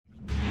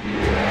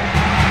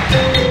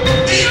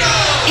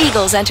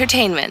Eagles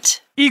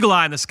Entertainment. Eagle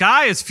Eye in the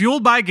Sky is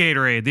fueled by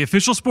Gatorade, the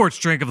official sports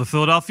drink of the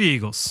Philadelphia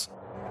Eagles.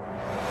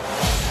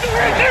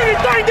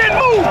 Anything that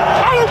move,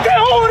 I don't care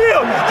who it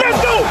is. Let's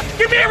go.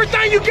 Give me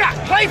everything you got.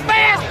 Play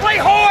fast, play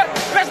hard.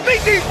 Let's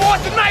meet these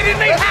boys tonight in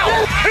their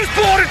house. It's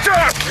party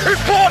time.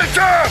 It's party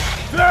time.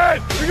 There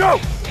we go.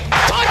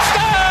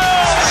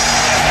 Touchdown!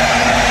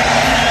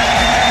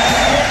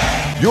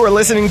 You are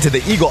listening to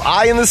the Eagle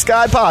Eye in the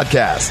Sky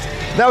podcast.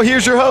 Now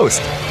here's your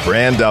host,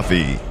 Fran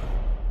Duffy.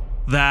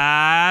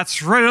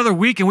 That's right, another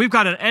week, and we've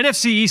got an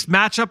NFC East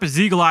matchup as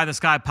the Eagle Eye in the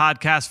Sky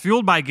podcast,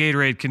 fueled by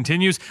Gatorade,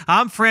 continues.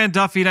 I'm Fran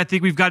Duffy, and I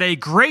think we've got a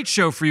great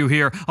show for you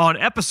here on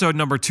episode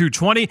number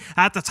 220.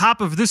 At the top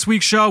of this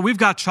week's show, we've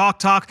got Chalk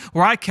Talk,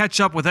 where I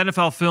catch up with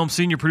NFL Film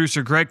senior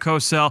producer Greg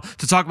Cosell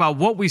to talk about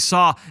what we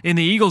saw in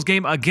the Eagles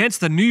game against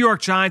the New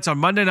York Giants on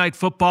Monday Night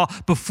Football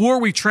before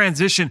we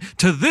transition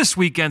to this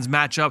weekend's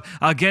matchup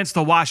against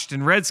the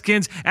Washington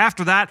Redskins.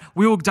 After that,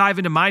 we will dive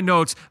into my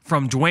notes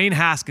from Dwayne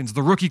Haskins,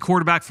 the rookie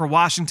quarterback for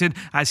Washington,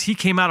 as he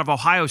came out of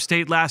Ohio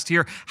State last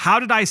year. How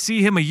did I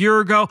see him a year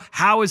ago?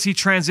 How has he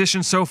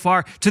transitioned so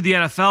far to the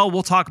NFL?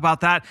 We'll talk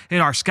about that in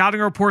our scouting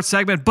report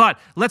segment, but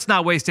let's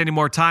not waste any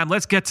more time.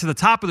 Let's get to the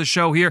top of the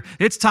show here.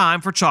 It's time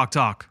for Chalk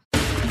Talk.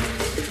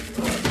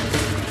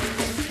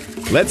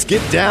 Let's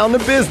get down to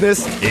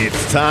business.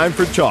 It's time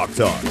for Chalk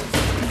Talk.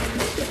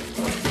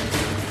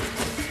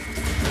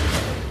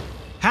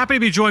 Happy to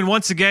be joined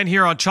once again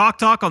here on Chalk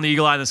Talk on the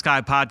Eagle Eye in the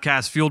Sky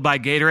podcast, fueled by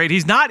Gatorade.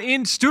 He's not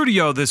in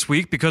studio this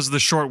week because of the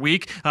short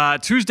week.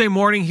 Tuesday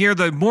morning here,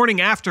 the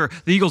morning after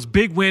the Eagles'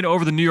 big win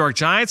over the New York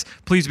Giants.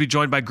 Pleased to be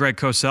joined by Greg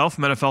Cosell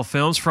from NFL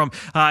Films from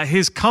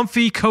his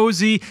comfy,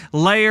 cozy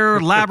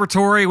lair,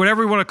 laboratory,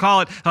 whatever you want to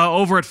call it,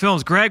 over at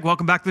Films. Greg,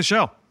 welcome back to the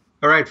show.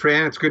 All right,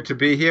 Fran, it's good to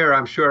be here.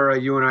 I'm sure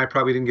you and I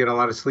probably didn't get a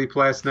lot of sleep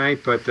last night,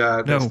 but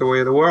that's the way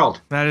of the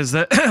world. That is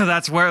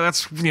that's the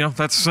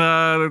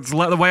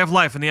way of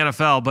life in the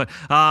NFL. But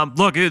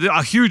look,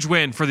 a huge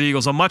win for the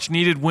Eagles, a much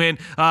needed win.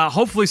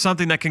 Hopefully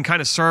something that can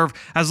kind of serve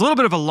as a little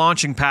bit of a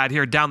launching pad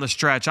here down the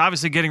stretch.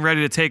 Obviously getting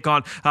ready to take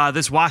on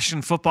this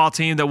Washington football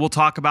team that we'll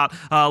talk about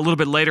a little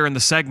bit later in the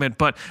segment.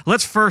 But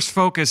let's first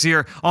focus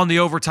here on the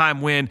overtime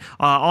win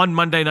on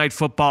Monday Night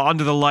Football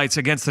under the lights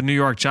against the New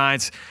York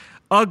Giants.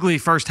 Ugly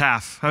first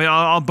half. I mean,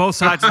 on both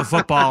sides of the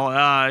football,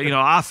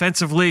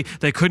 offensively,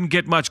 they couldn't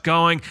get much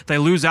going. They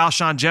lose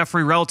Alshon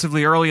Jeffrey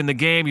relatively early in the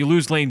game. You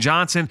lose Lane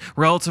Johnson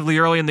relatively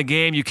early in the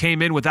game. You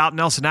came in without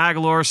Nelson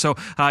Aguilar, so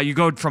you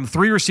go from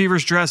 3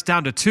 receivers dressed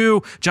down to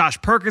 2. Josh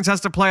Perkins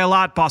has to play a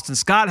lot. Boston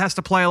Scott has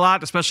to play a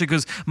lot, especially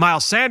because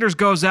Miles Sanders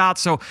goes out.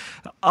 So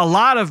a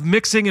lot of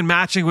mixing and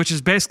matching, which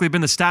has basically been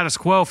the status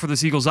quo for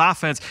this Eagles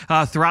offense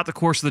throughout the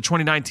course of the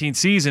 2019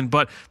 season.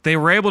 But they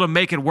were able to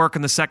make it work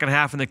in the second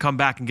half, and they come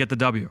back and get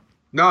the W.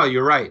 No,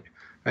 you're right.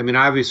 I mean,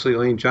 obviously,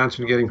 Lane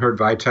Johnson getting hurt.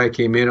 Vaitai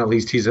came in. At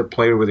least he's a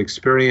player with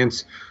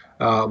experience.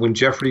 When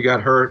Jeffrey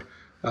got hurt,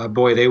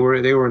 they were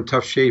in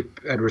tough shape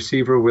at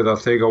receiver with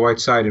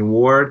Arcega-Whiteside and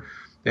Ward.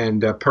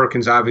 And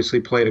Perkins obviously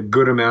played a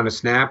good amount of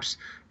snaps.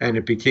 And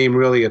it became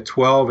really a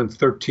 12 and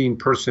 13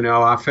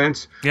 personnel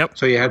offense. Yep.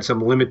 So you had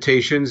some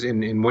limitations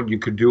in what you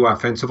could do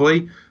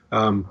offensively.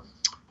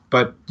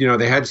 But,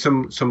 they had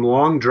some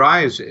long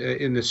drives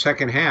in the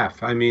second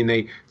half. I mean,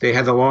 they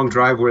had the long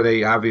drive where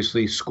they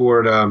obviously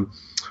scored a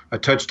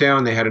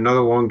touchdown. They had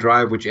another long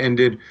drive which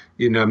ended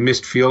in a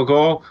missed field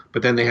goal.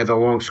 But then they had the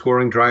long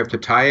scoring drive to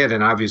tie it,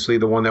 and obviously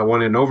the one that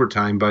won in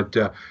overtime. But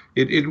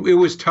it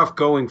was tough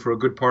going for a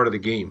good part of the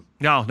game.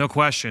 No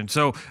question.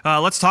 So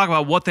let's talk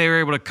about what they were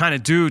able to kind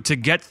of do to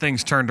get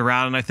things turned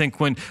around. And I think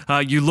when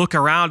you look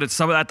around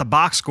at the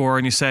box score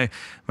and you say,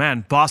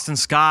 man, Boston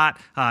Scott,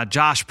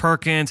 Josh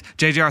Perkins,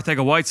 J.J.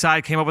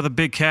 Arcega-Whiteside came up with a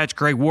big catch.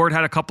 Greg Ward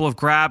had a couple of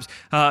grabs.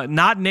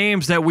 Not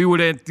names that we would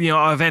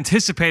have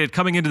anticipated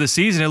coming into the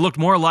season. It looked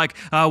more like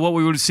what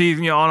we would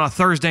see on a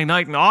Thursday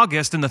night in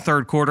August in the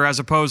third quarter as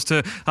opposed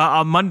to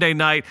a Monday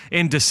night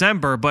in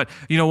December. But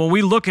when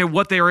we look at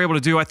what they were able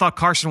to do, I thought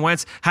Carson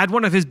Wentz had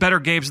one of his better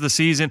games of the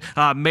season.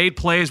 Made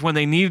plays when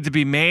they needed to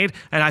be made,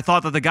 and I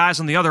thought that the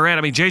guys on the other end,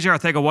 I mean, J.J.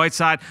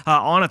 Arcega-Whiteside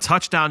on a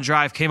touchdown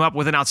drive came up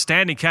with an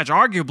outstanding catch,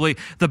 arguably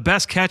the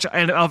best catch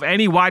of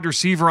any wide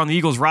receiver on the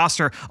Eagles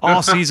roster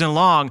all season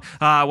long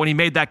when he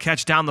made that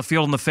catch down the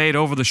field in the fade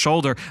over the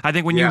shoulder. I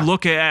think when you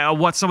look at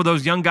what some of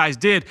those young guys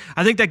did,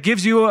 I think that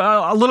gives you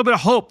a little bit of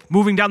hope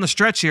moving down the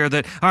stretch here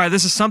that, all right,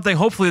 this is something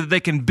hopefully that they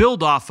can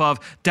build off of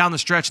down the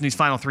stretch in these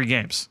final 3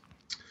 games.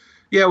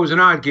 Yeah, it was an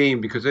odd game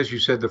because, as you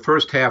said, the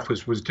first half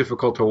was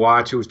difficult to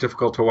watch. It was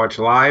difficult to watch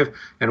live,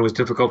 and it was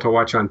difficult to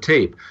watch on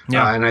tape.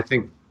 Yeah. And I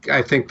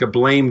think the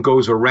blame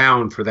goes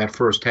around for that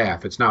first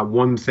half. It's not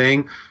one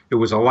thing. It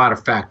was a lot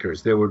of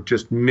factors. There were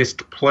just missed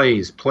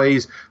plays.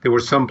 There were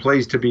some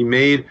plays to be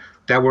made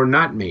that were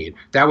not made.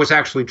 That was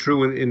actually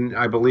true in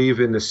I believe,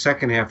 in the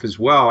second half as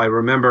well. I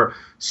remember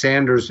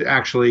Sanders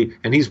actually,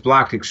 and he's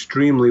blocked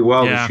extremely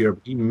well this year.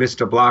 He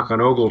missed a block on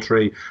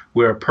Ogletree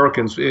where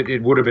Perkins,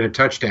 it would have been a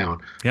touchdown.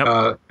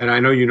 Yep. And I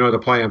know you know the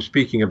play I'm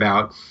speaking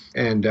about.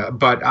 And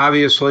but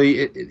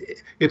obviously,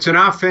 it's an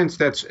offense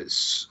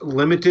that's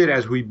limited,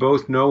 as we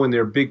both know, in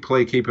their big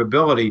play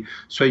capability.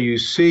 So you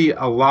see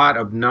a lot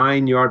of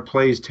 9-yard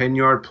plays,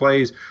 10-yard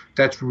plays.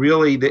 That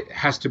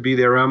has to be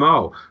their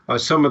MO.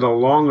 Some of the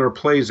longer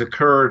plays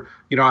occurred.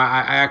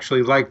 I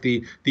actually like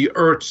the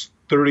Ertz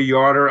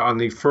 30-yarder on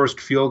the first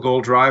field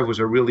goal drive was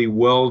a really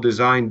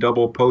well-designed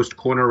double post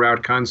corner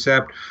route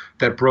concept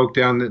that broke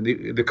down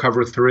the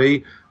cover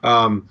 3.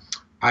 I'm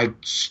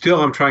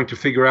trying to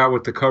figure out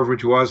what the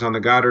coverage was on the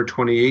Goddard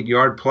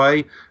 28-yard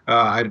play.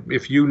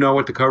 If you know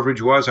what the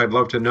coverage was, I'd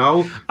love to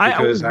know,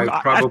 because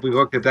I probably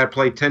looked at that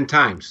play 10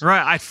 times.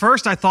 Right. At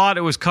first, I thought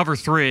it was cover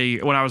 3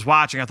 when I was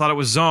watching. I thought it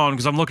was zone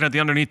because I'm looking at the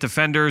underneath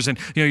defenders, and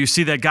you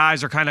see that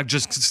guys are kind of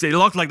they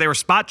looked like they were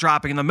spot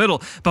dropping in the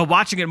middle. But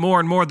watching it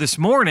more and more this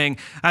morning,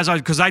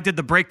 because I did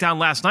the breakdown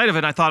last night of it,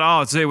 and I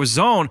thought, it was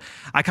zone.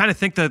 I kind of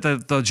think that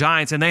the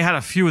Giants, and they had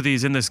a few of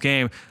these in this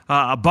game,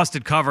 a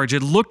busted coverage.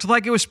 It looked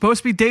like it was supposed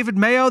to be David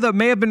Mayo that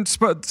may have been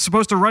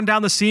supposed to run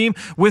down the seam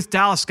with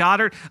Dallas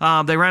Goedert.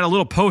 They ran a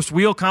little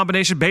post-wheel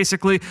combination,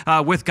 basically,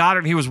 with Goddard,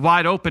 and he was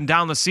wide open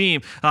down the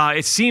seam.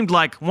 It seemed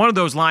like one of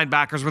those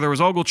linebackers, whether it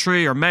was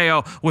Ogletree or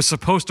Mayo, was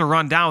supposed to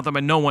run down with them,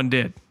 and no one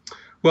did.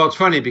 Well, it's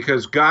funny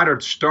because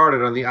Goddard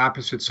started on the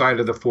opposite side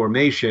of the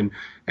formation,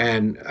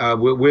 and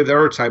with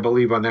Ertz, I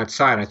believe, on that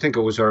side. I think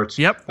it was Ertz.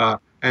 Yep.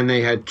 And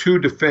they had 2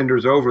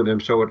 defenders over them,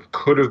 so it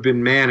could have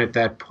been man at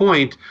that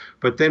point.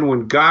 But then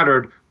when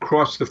Goddard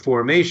crossed the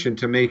formation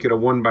to make it a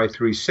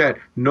 1-by-3 set,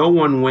 no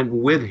one went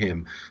with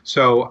him.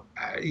 So,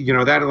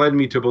 that led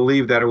me to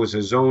believe that it was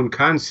a zone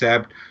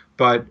concept.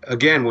 But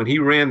again, when he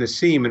ran the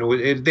seam,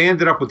 and they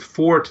ended up with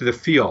 4 to the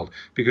field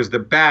because the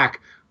back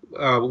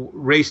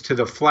raced to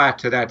the flat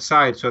to that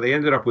side. So they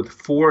ended up with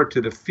 4 to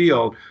the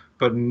field,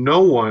 but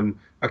no one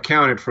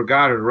accounted for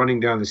Goddard running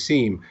down the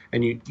seam.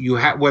 And you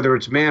whether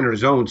it's man or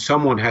zone,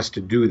 someone has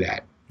to do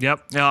that.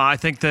 Yep. I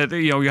think that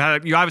you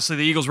obviously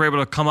the Eagles were able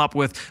to come up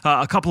with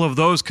a couple of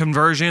those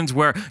conversions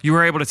where you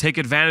were able to take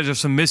advantage of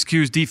some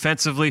miscues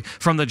defensively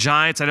from the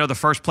Giants. I know the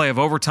first play of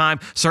overtime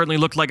certainly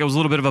looked like it was a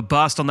little bit of a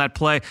bust on that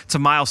play to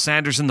Miles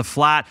Sanders in the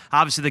flat.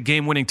 Obviously the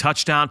game-winning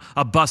touchdown,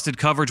 a busted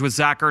coverage with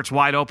Zach Ertz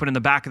wide open in the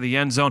back of the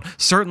end zone.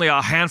 Certainly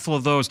a handful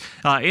of those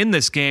in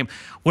this game.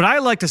 What I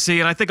like to see,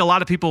 and I think a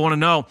lot of people want to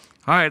know,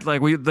 all right,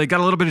 they got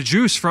a little bit of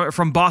juice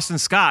from Boston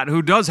Scott,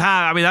 who does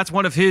have, that's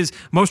one of his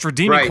most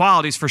redeeming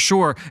qualities for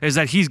sure, is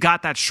that he's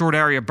got that short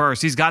area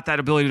burst. He's got that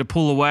ability to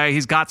pull away.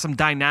 He's got some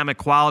dynamic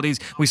qualities.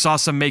 We saw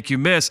some make you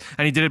miss,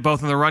 and he did it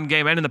both in the run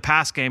game and in the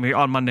pass game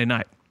on Monday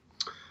night.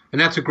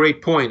 And that's a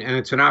great point, and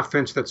it's an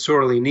offense that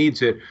sorely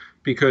needs it,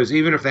 because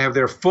even if they have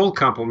their full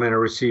complement of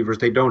receivers,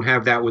 they don't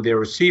have that with their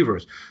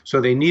receivers.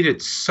 So they need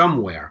it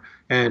somewhere.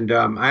 And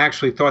I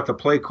actually thought the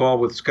play call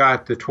with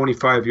Scott, the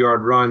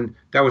 25-yard run,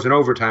 that was an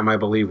overtime, I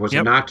believe, was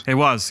it not? It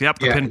was. Yep.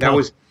 Yeah, that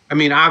was.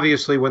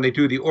 Obviously, when they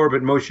do the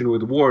orbit motion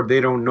with Ward,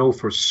 they don't know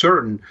for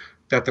certain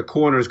that the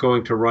corner is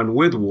going to run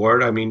with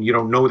Ward. You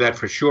don't know that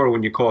for sure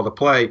when you call the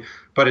play,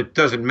 but it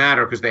doesn't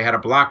matter because they had a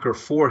blocker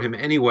for him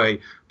anyway.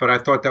 But I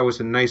thought that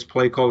was a nice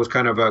play call. It was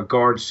kind of a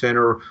guard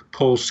center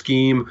pull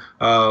scheme,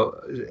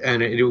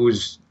 and it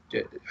was.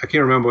 I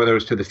can't remember whether it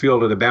was to the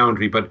field or the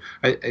boundary, but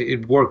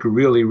it worked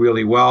really,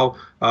 really well.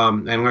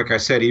 And like I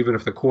said, even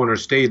if the corner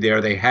stayed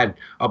there, they had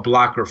a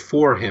blocker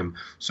for him.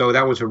 So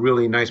that was a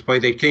really nice play.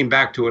 They came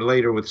back to it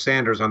later with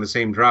Sanders on the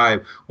same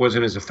drive.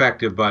 Wasn't as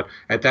effective, but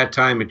at that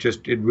time, it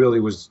really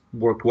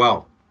worked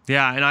well.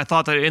 Yeah, and I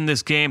thought that in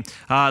this game,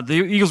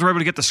 the Eagles were able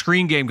to get the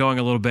screen game going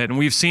a little bit. And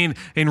we've seen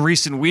in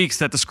recent weeks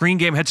that the screen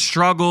game had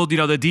struggled.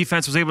 The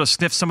defense was able to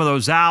sniff some of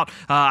those out.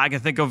 I can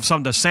think of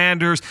some to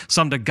Sanders,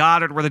 some to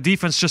Goddard, where the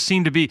defense just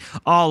seemed to be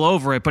all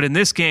over it. But in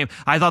this game,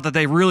 I thought that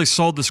they really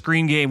sold the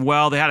screen game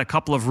well. They had a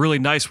couple of really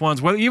nice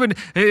ones, even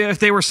if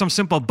they were some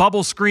simple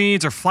bubble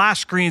screens or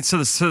flash screens to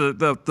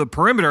the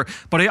perimeter,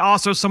 but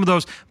also some of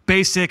those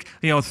basic,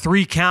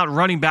 3-count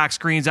running back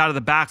screens out of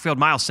the backfield.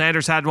 Miles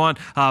Sanders had one.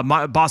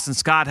 Boston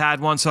Scott had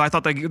one. So I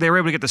thought they were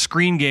able to get the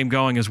screen game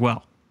going as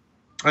well.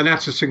 And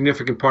that's a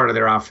significant part of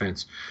their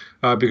offense.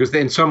 Because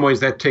in some ways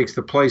that takes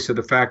the place of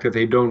the fact that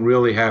they don't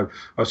really have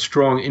a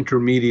strong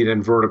intermediate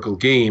and vertical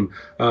game.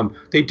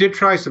 They did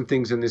try some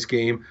things in this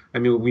game.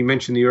 We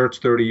mentioned the Ertz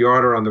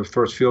 30-yarder on the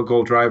first field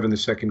goal drive in the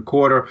second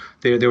quarter.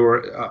 There were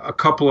a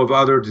couple of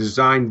other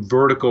designed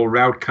vertical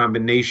route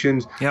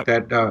combinations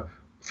that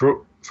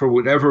for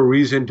whatever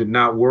reason did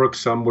not work.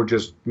 Some were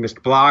just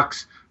missed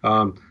blocks.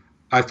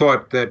 I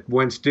thought that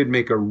Wentz did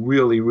make a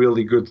really,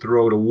 really good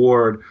throw to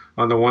Ward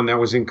on the one that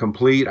was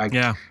incomplete.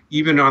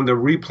 Even on the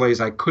replays,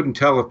 I couldn't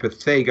tell if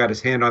Bethea got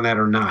his hand on that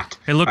or not.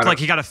 It looked like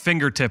he got a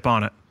fingertip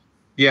on it.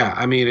 Yeah,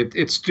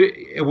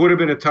 it would have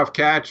been a tough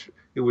catch.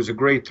 It was a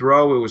great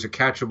throw. It was a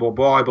catchable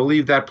ball. I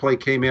believe that play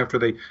came after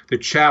the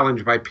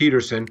challenge by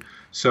Peterson.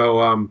 So,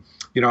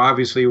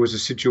 obviously it was a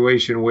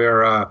situation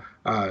where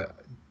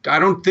I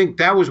don't think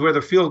that was where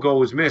the field goal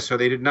was missed, so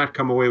they did not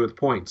come away with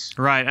points.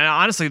 Right. And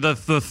honestly, the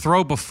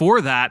throw before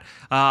that,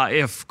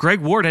 if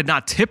Greg Ward had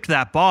not tipped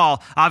that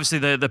ball, obviously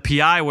the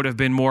PI would have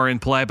been more in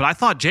play. But I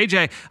thought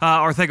J.J.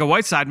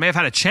 Arcega-Whiteside may have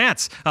had a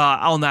chance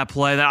on that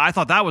play. I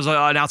thought that was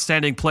an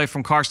outstanding play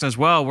from Carson as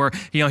well, where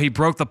he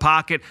broke the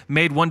pocket,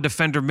 made one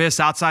defender miss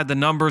outside the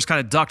numbers, kind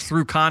of ducked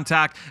through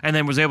contact, and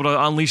then was able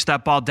to unleash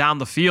that ball down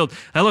the field.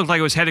 That looked like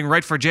it was heading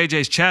right for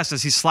J.J.'s chest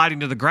as he's sliding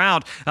to the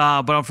ground.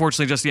 But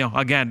unfortunately, just,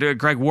 again,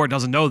 Greg Ward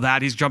doesn't know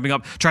that. He's jumping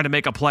up, trying to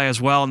make a play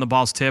as well, and the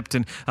ball's tipped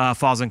and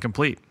falls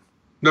incomplete.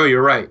 No,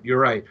 you're right. You're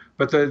right.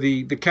 But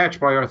the catch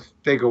by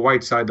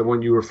Arcega-Whiteside, the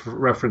one you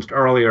referenced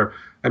earlier,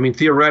 I mean,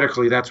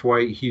 theoretically, that's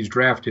why he's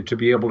drafted, to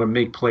be able to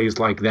make plays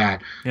like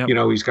that. Yep.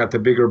 He's got the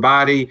bigger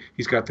body.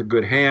 He's got the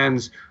good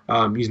hands.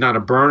 He's not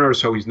a burner,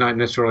 so he's not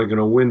necessarily going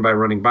to win by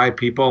running by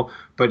people,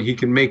 but he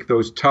can make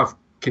those tough,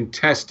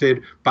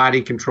 contested,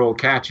 body control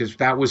catches.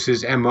 That was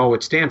his MO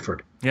at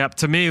Stanford. Yep.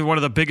 To me, one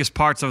of the biggest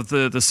parts of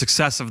the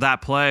success of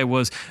that play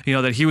was,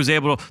 that he was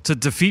able to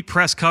defeat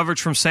press coverage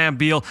from Sam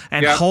Beal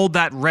and hold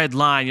that red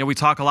line. We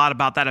talk a lot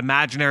about that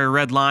imaginary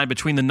red line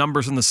between the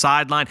numbers and the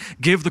sideline.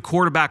 Give the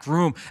quarterback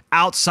room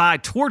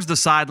outside towards the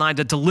sideline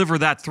to deliver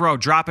that throw,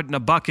 drop it in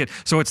a bucket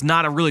so it's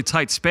not a really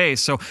tight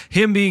space. So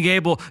him being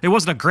able, it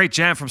wasn't a great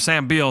jam from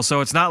Sam Beal, so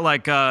it's not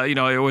like,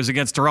 it was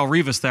against Darrelle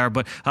Revis there,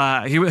 but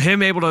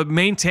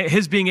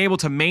being able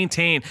to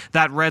maintain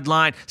that red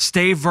line,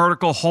 stay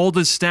vertical, hold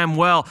his stem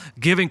well,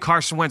 giving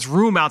Carson Wentz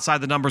room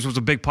outside the numbers was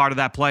a big part of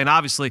that play. And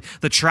obviously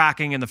the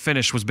tracking and the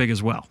finish was big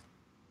as well.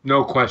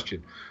 No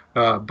question.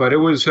 But it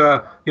was,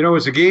 it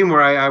was a game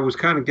where I was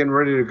kind of getting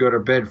ready to go to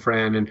bed,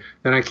 Fran. And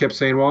then I kept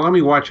saying, well, let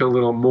me watch a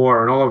little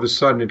more. And all of a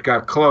sudden it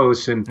got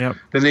close. And then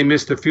they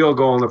missed the field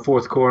goal in the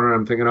fourth quarter.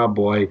 And I'm thinking, oh,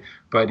 boy.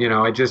 But,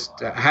 I just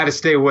had to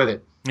stay with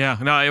it. Yeah,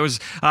 no, it was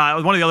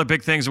one of the other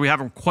big things we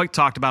haven't quite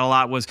talked about a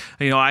lot was,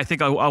 I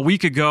think a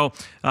week ago,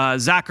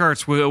 Zach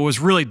Ertz was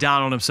really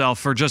down on himself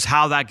for just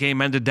how that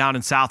game ended down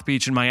in South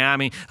Beach in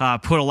Miami,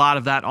 put a lot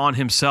of that on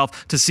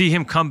himself. To see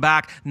him come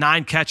back,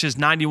 9 catches,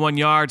 91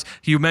 yards.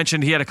 You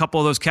mentioned he had a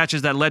couple of those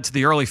catches that led to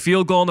the early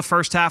field goal in the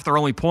first half, their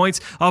only points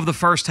of the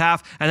first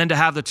half, and then to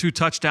have the 2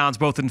 touchdowns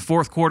both in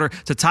fourth quarter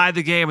to tie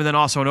the game and then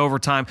also in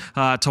overtime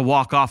to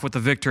walk off with the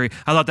victory.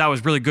 I thought that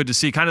was really good to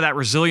see, kind of that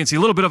resiliency,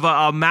 a little bit of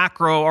a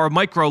macro or a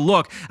micro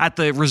look at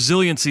the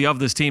resiliency of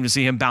this team to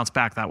see him bounce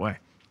back that way.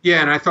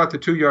 Yeah, and I thought the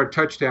 2-yard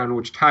touchdown,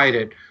 which tied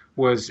it,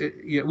 was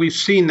we've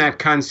seen that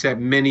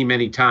concept many,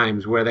 many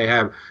times where they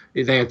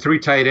had 3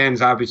 tight ends,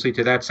 obviously,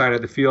 to that side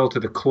of the field, to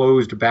the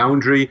closed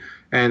boundary,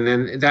 and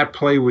then that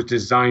play was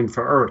designed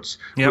for Ertz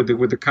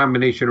with the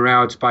combination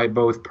routes by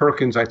both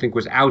Perkins, I think,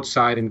 was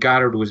outside, and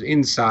Goddard was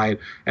inside,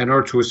 and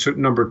Ertz was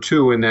number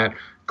 2 in that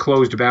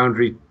closed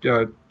boundary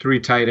 3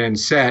 tight end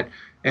set.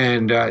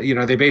 And,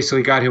 they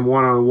basically got him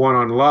one-on-one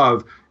on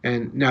Love.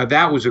 And now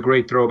that was a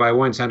great throw by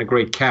Wentz and a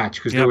great catch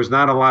because there was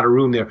not a lot of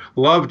room there.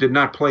 Love did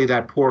not play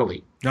that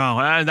poorly. No,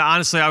 and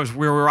honestly,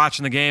 we were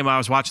watching the game. I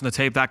was watching the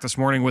tape back this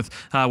morning with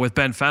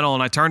Ben Fennell,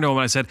 and I turned to him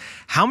and I said,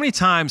 how many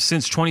times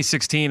since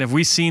 2016 have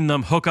we seen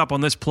them hook up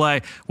on this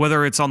play,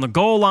 whether it's on the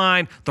goal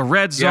line, the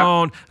red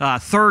zone,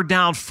 third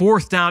down,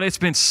 fourth down? It's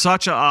been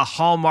such a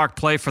hallmark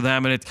play for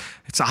them, and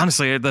it's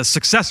honestly, the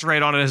success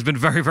rate on it has been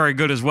very, very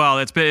good as well.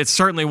 It's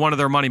certainly one of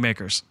their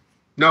moneymakers.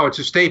 No, it's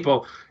a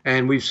staple,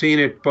 and we've seen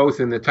it both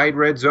in the tight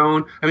red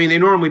zone. I mean, they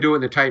normally do it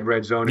in the tight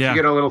red zone. If you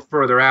get a little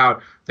further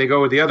out, they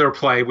go with the other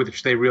play,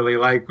 which they really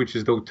like, which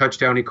is the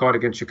touchdown he caught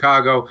against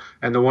Chicago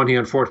and the one he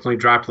unfortunately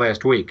dropped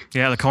last week.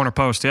 Yeah, the corner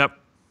post, yep.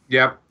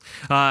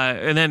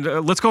 And then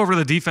let's go over to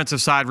the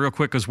defensive side real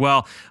quick as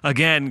well.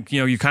 Again,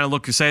 you kind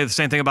of say the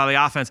same thing about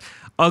the offense.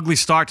 Ugly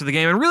start to the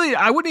game. And really,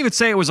 I wouldn't even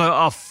say it was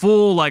a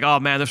full, oh,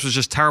 man, this was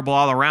just terrible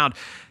all around.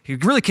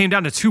 It really came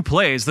down to 2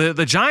 plays.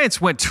 The Giants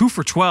went 2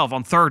 for 12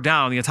 on third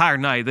down the entire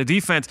night. The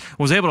defense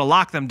was able to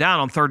lock them down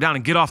on third down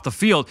and get off the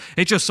field.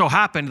 It just so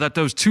happened that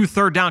those 2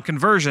 third down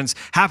conversions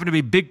happened to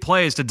be big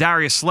plays to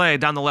Darius Slay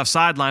down the left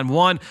sideline.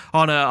 One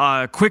on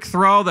a quick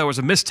throw, there was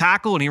a missed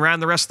tackle, and he ran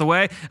the rest of the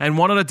way, and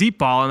one on a deep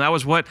ball. And that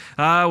was what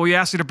we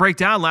asked you to break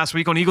down last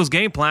week on Eagles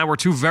Game Plan, were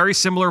 2 very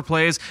similar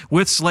plays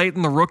with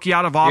Slayton, the rookie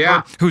out of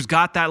Auburn, who's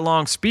got that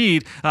long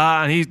speed,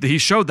 and he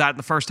showed that in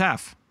the first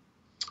half.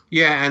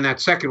 Yeah, and that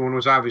second one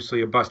was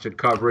obviously a busted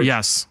coverage.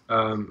 Yes.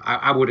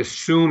 I would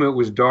assume it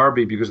was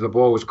Darby because the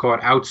ball was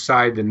caught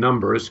outside the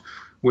numbers,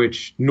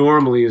 which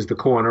normally is the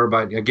corner.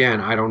 But, again,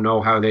 I don't know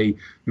how they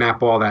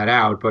map all that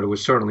out, but it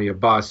was certainly a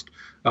bust.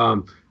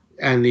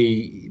 And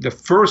the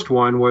first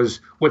one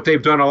was what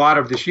they've done a lot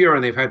of this year,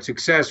 and they've had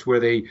success where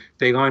they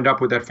lined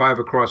up with that 5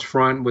 across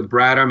front with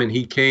Bradham, and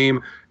he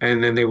came,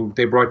 and then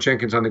they brought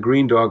Jenkins on the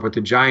green dog, but the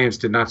Giants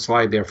did not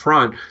slide their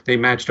front. They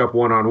matched up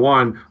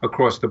one-on-one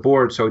across the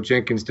board, so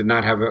Jenkins did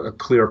not have a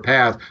clear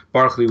path.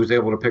 Barkley was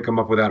able to pick him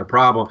up without a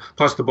problem,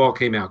 plus the ball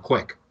came out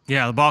quick.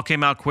 Yeah, the ball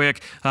came out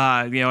quick,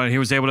 and he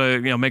was able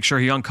to, make sure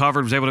he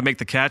uncovered, was able to make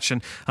the catch,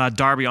 and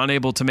Darby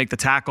unable to make the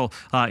tackle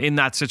in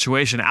that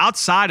situation.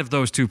 Outside of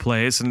those two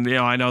plays, and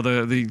I know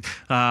the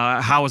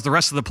how was the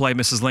rest of the play,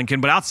 Mrs.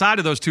 Lincoln, but outside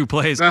of those two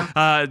plays,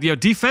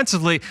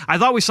 defensively, I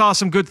thought we saw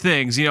some good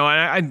things.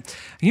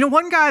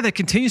 One guy that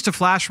continues to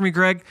flash for me,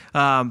 Greg,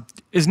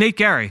 is Nate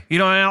Gerry.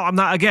 I'm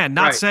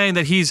not saying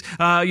that he's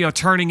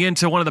turning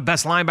into one of the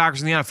best linebackers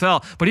in the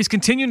NFL, but he's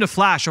continuing to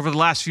flash over the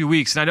last few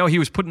weeks, and I know he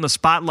was put in the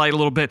spotlight a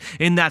little bit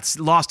in that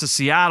loss to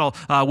Seattle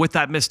with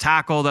that missed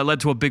tackle that led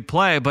to a big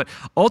play. But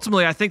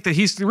ultimately, I think that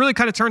he's really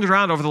kind of turned it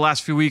around over the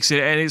last few weeks,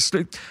 and he's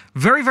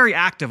very, very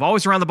active,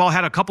 always around the ball,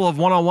 had a couple of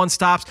one-on-one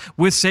stops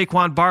with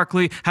Saquon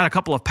Barkley, had a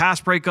couple of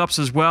pass breakups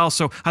as well.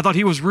 So I thought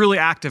he was really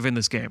active in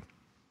this game.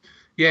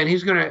 Yeah, and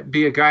he's going to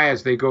be a guy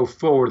as they go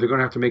forward. They're going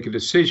to have to make a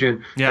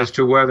decision as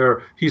to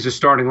whether he's a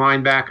starting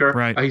linebacker.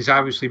 Right. He's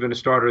obviously been a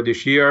starter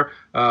this year,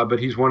 but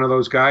he's one of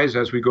those guys.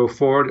 As we go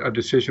forward, a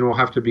decision will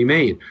have to be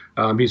made.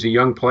 He's a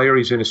young player.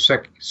 He's in his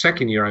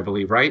second year, I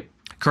believe, right?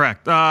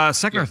 Correct.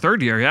 Second or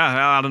third year,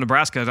 out of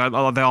Nebraska.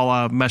 They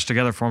all meshed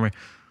together for me.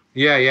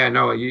 Yeah.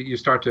 No, you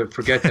start to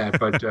forget that.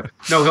 But,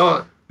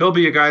 no, he'll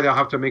be a guy they'll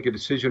have to make a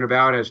decision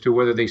about as to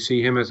whether they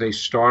see him as a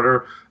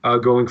starter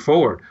going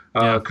forward.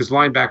 Because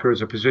linebacker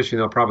is a position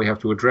they'll probably have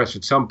to address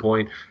at some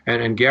point,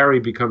 and Gerry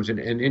becomes an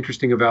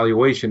interesting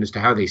evaluation as to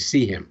how they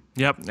see him.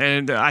 Yep,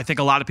 and I think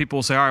a lot of people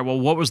will say, all right, well,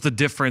 what was the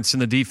difference in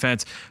the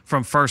defense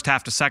from first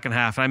half to second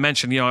half? And I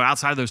mentioned,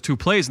 outside of those two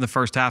plays in the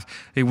first half,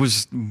 it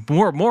was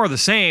more of the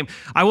same.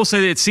 I will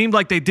say that it seemed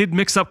like they did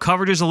mix up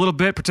coverages a little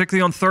bit,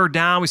 particularly on third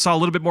down. We saw a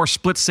little bit more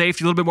split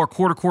safety, a little bit more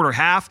quarter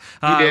half,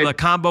 the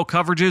combo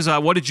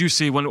coverages. What did you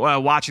see when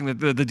watching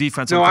the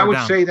defense on third down? No,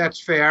 I would say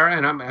that's fair,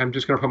 and I'm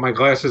just going to put my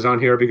glasses on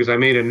here because I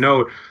made a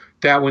note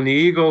that when the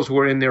Eagles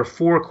were in their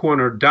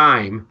four-corner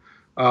dime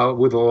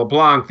with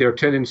LeBlanc, their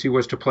tendency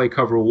was to play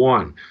cover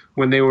one.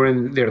 When they were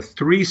in their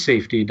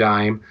three-safety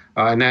dime,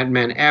 and that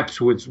meant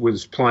Epps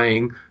was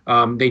playing,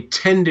 they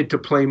tended to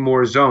play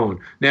more zone.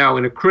 Now,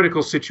 in a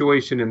critical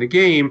situation in the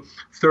game,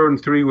 3rd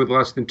and 3 with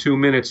less than 2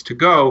 minutes to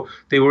go,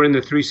 they were in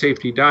the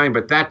three-safety dime,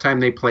 but that time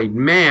they played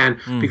man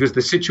because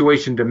the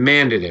situation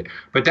demanded it.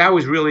 But that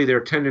was really their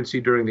tendency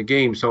during the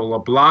game. So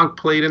LeBlanc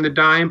played in the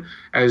dime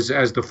as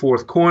the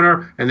fourth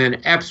corner, and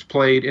then Epps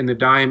played in the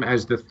dime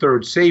as the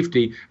third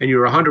safety, and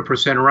you're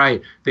 100%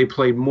 right. They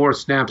played more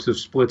snaps of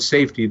split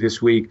safety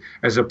this week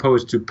as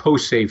opposed to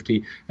post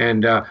safety,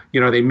 and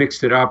they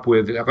mixed it up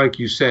with, like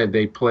you said,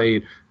 they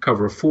played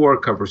cover 4,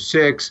 cover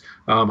 6.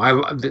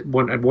 At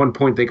one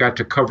point they got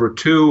to cover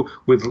 2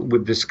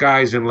 with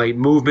disguise and late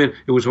movement.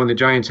 It was when the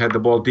Giants had the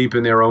ball deep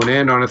in their own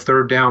end on a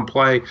third down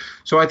play.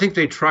 So I think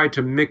they tried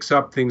to mix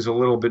up things a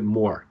little bit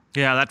more.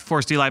 Yeah, that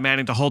forced Eli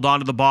Manning to hold on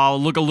to the ball,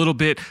 look a little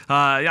bit,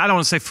 I don't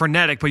want to say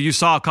frenetic, but you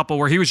saw a couple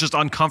where he was just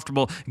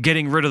uncomfortable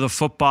getting rid of the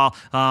football.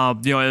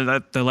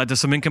 That led to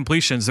some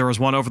incompletions. There was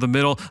one over the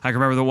middle. I can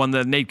remember the one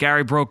that Nate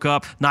Gerry broke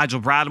up.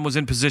 Nigel Bradham was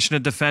in position to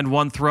defend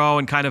one throw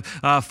and kind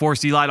of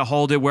forced Eli to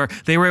hold it, where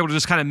they were able to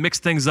just kind of mix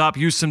things up,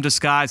 use some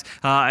disguise,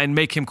 and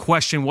make him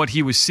question what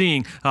he was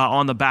seeing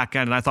on the back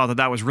end. And I thought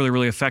that was really,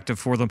 really effective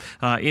for them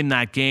in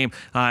that game.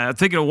 I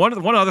think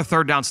one other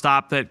third down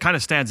stop that kind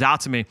of stands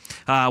out to me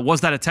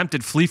was that attempted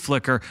flea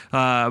flicker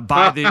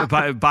by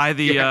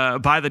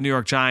the New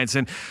York Giants.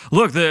 And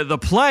look, the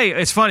play,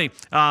 it's funny.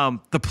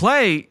 The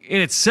play in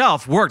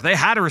itself worked. They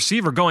had a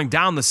receiver going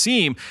down the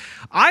seam.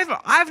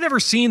 I've never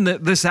seen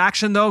this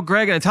action though,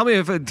 Greg. And tell me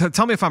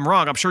if I'm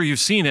wrong. I'm sure you've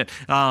seen it.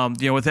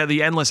 With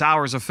the endless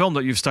hours of film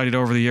that you've studied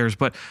over the years.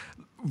 But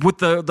with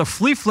the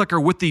flea flicker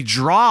with the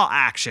draw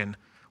action,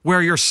 where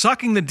you're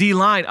sucking the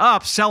D-line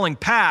up, selling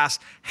pass,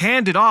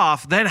 hand it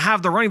off, then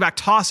have the running back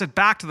toss it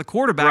back to the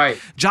quarterback. Right.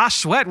 Josh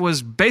Sweat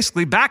was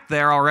basically back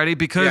there already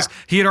because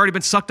he had already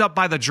been sucked up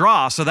by the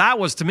draw. So that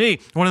was, to me,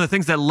 one of the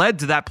things that led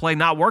to that play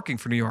not working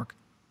for New York.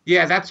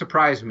 Yeah, that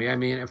surprised me. I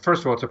mean,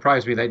 first of all, it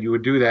surprised me that you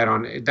would do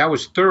that that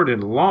was 3rd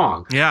and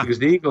long. Yeah. Because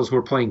the Eagles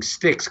were playing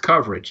sticks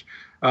coverage.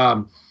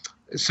 That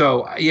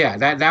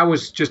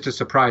was just a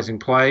surprising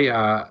play.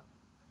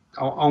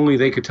 Only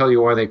they could tell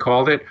you why they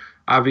called it.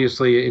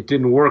 Obviously, it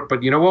didn't work.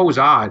 But you know what was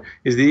odd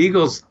is the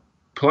Eagles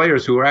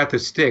players who were at the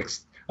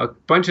sticks, a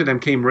bunch of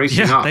them came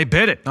racing up. Yeah, they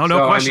bid it. No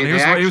question. He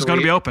was going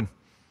to be open.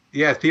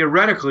 Yeah,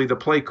 theoretically, the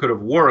play could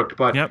have worked.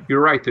 But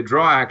You're right. The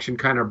draw action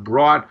kind of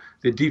brought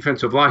the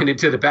defensive line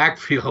into the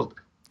backfield.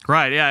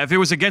 Right, yeah. If it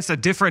was against a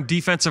different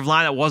defensive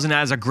line that wasn't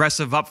as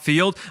aggressive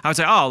upfield, I would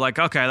say,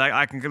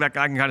 I can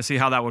kind of see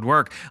how that would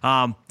work.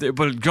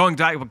 But going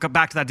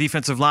back to that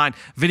defensive line,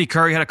 Vinny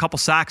Curry had a couple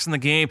sacks in the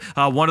game.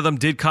 One of them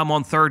did come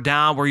on third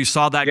down, where you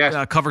saw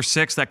that cover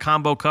 6, that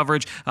combo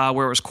coverage,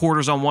 where it was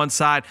quarters on one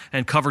side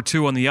and cover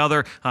 2 on the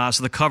other.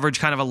 So the coverage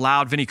kind of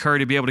allowed Vinny Curry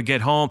to be able to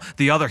get home.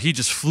 The other, he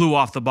just flew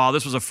off the ball.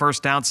 This was a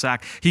first down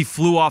sack. He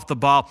flew off the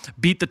ball,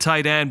 beat the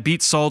tight end,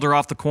 beat Solder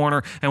off the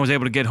corner, and was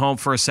able to get home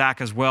for a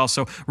sack as well.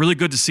 So really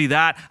good to see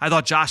that. I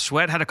thought Josh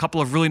Sweat had a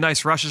couple of really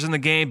nice rushes in the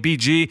game.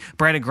 BG,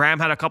 Brandon Graham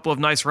had a couple of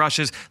nice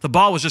rushes. The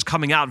ball was just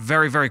coming out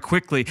very, very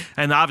quickly,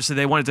 and obviously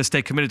they wanted to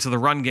stay committed to the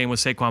run game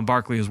with Saquon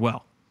Barkley as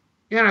well.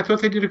 Yeah, and I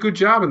thought they did a good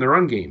job in the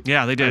run game.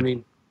 Yeah, they did. I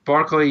mean,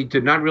 Barkley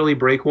did not really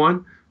break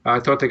one. I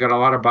thought they got a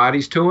lot of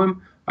bodies to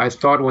him. I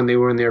thought when they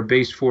were in their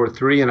base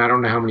 4-3, and I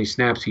don't know how many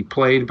snaps he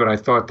played, but I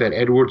thought that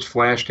Edwards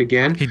flashed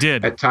again. He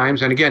did. At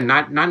times. And again,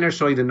 not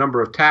necessarily the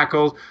number of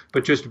tackles,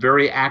 but just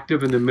very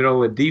active in the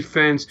middle of the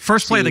defense.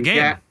 First play of the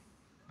game.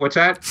 What's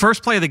that?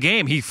 First play of the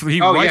game, he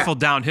rifled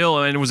downhill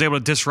and was able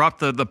to disrupt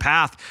the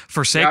path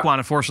for Saquon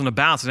and force him to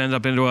bounce. It ended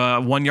up into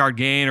a 1-yard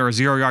gain or a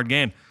 0-yard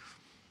gain.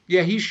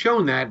 Yeah, he's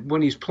shown that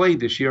when he's played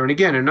this year. And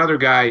again, another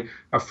guy,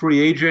 a free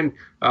agent,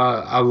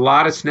 a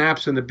lot of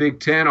snaps in the Big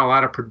Ten, a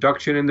lot of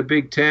production in the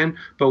Big Ten,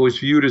 but was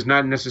viewed as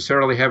not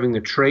necessarily having the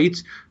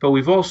traits. But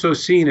we've also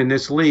seen in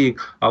this league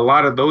a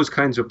lot of those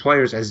kinds of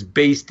players as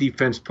base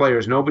defense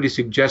players. Nobody's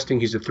suggesting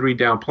he's a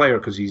 3-down player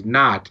because he's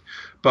not.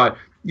 But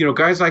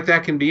guys like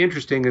that can be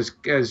interesting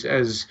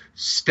as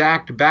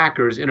stacked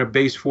backers in a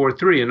base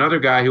 4-3. Another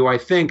guy who I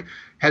think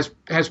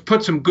has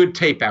put some good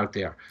tape out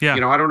there. Yeah.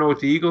 I don't know what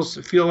the Eagles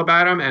feel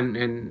about him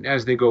and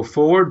as they go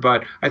forward,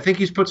 but I think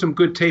he's put some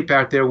good tape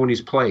out there when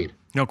he's played.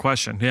 No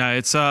question. Yeah,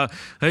 it's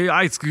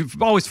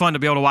always fun to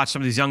be able to watch some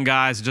of these young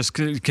guys and just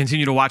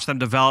continue to watch them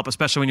develop,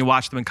 especially when you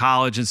watch them in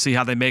college and see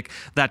how they make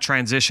that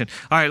transition.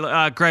 All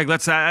right, Greg,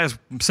 let's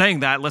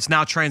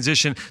now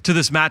transition to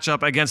this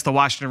matchup against the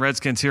Washington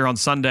Redskins here on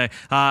Sunday.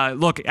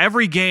 Look,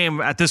 every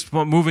game at this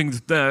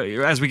point,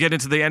 as we get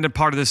into the end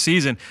part of this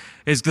season,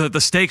 is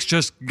the stakes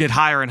just get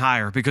higher and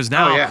higher because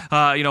now,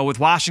 with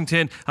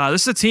Washington,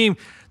 this is a team.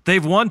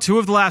 They've won 2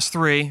 of the last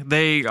 3.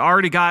 They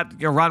already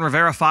got Ron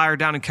Rivera fired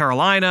down in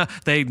Carolina.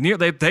 They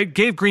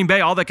gave Green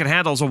Bay all they could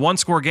handle. It was a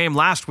 1-score game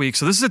last week.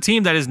 So this is a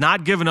team that has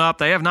not given up.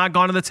 They have not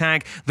gone to the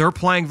tank. They're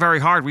playing very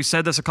hard. We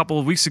said this a couple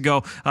of weeks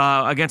ago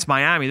against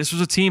Miami. This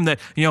was a team that,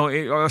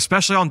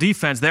 especially on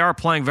defense, they are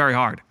playing very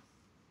hard.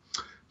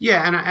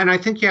 Yeah, and I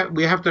think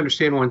we have to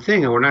understand one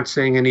thing, and we're not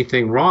saying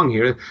anything wrong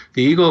here.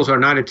 The Eagles are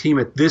not a team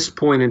at this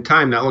point in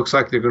time that looks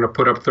like they're going to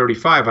put up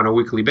 35 on a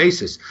weekly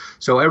basis.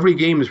 So every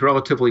game is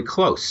relatively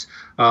close.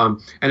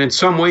 And in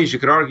some ways, you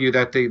could argue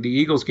that the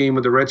Eagles game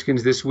with the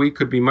Redskins this week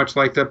could be much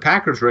like the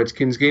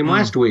Packers-Redskins game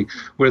last week,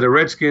 where the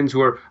Redskins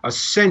were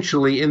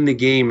essentially in the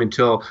game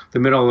until the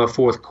middle of the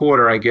fourth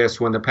quarter, I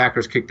guess, when the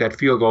Packers kicked that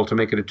field goal to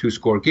make it a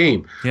 2-score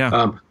game.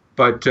 Yeah.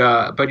 But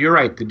you're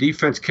right. The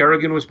defense,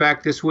 Kerrigan was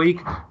back this week.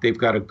 They've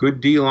got a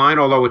good D-line,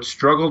 although it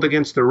struggled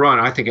against the run.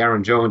 I think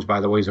Aaron Jones, by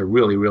the way, is a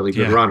really, really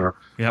good runner.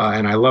 Yeah.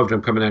 And I loved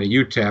him coming out of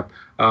UTEP.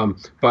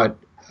 But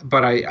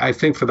I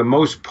think for the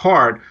most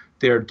part,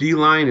 their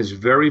D-line is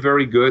very,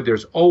 very good.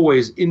 There's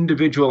always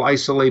individual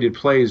isolated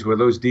plays where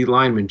those D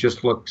linemen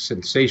just look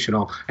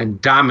sensational and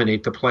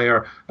dominate the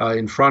player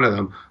in front of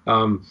them.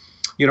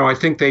 I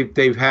think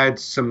they've had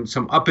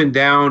some up and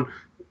down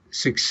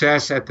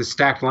success at the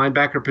stacked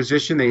linebacker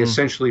position. They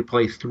essentially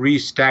play 3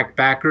 stacked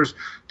backers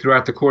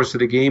throughout the course of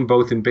the game,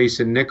 both in base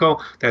and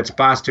nickel. That's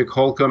Bostic,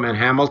 Holcomb, and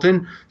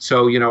Hamilton.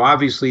 So,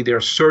 obviously they're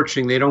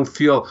searching. They don't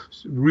feel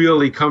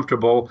really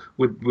comfortable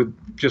with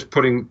just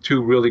putting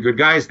 2 really good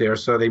guys there,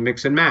 so they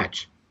mix and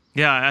match.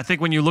 Yeah, I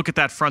think when you look at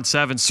that front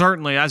 7,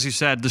 certainly, as you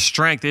said, the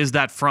strength is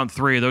that front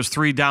 3. Those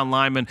 3 down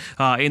linemen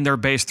in their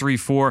base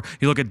 3-4.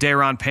 You look at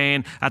Daron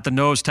Payne at the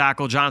nose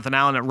tackle, Jonathan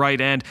Allen at right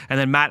end, and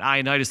then Matt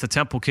Ioannidis, the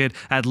Temple kid,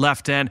 at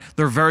left end.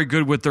 They're very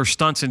good with their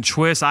stunts and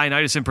twists.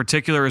 Ioannidis in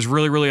particular is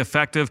really, really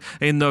effective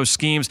in those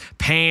schemes.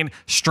 Payne,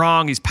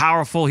 strong, he's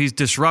powerful, he's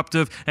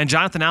disruptive, and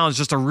Jonathan Allen is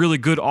just a really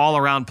good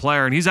all-around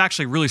player, and he's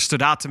actually really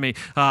stood out to me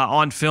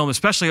on film,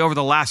 especially over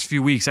the last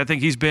few weeks. I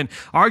think he's been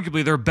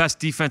arguably their best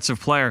defensive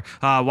player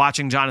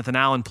watching Jonathan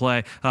Allen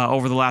play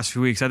over the last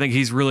few weeks. I think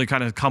he's really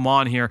kind of come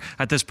on here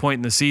at this point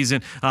in the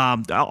season.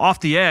 Off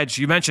the edge,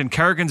 you mentioned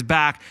Kerrigan's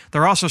back.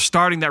 They're also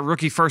starting that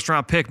rookie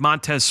first-round pick,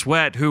 Montez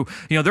Sweat, who,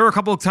 there were a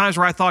couple of times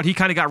where I thought he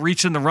kind of got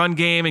reached in the run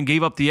game and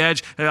gave up the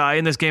edge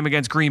in this game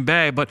against Green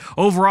Bay. But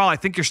overall, I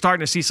think you're starting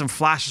to see some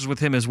flashes with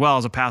him as well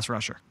as a pass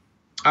rusher.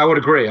 I would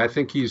agree. I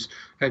think he's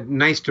had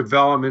nice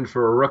development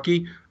for a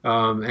rookie,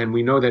 and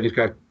we know that he's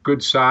got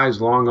good size,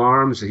 long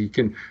arms. He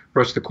can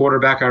rush the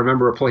quarterback. I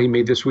remember a play he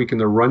made this week in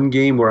the run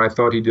game where I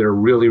thought he did a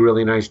really,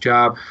 really nice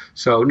job.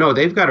 So, no,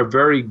 they've got a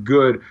very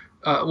good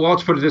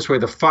let's put it this way.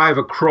 The 5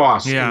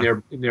 across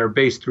in their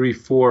base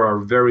 3-4 are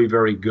very,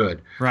 very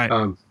good. Right.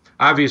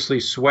 Obviously,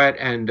 Sweat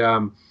and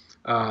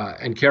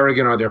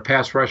Kerrigan are their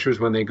pass rushers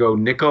when they go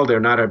nickel. They're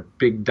not a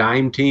big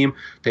dime team.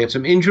 They had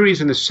some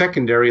injuries in the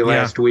secondary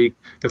last week.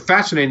 The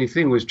fascinating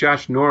thing was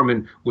Josh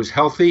Norman was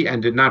healthy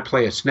and did not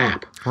play a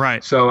snap.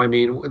 Right. So,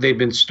 they've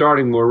been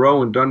starting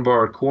Moreau and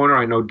Dunbar at corner.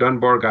 I know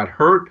Dunbar got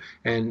hurt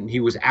and he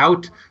was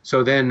out.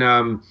 So then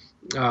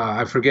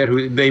I forget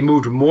who they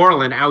moved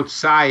Moreland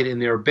outside in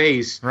their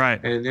base.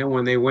 Right. And then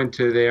when they went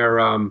to their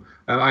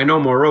I know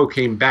Moreau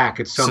came back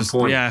at some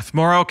point. Yeah, if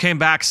Moreau came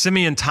back,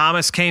 Simeon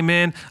Thomas came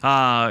in,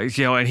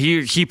 and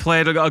he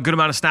played a good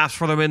amount of snaps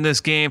for them in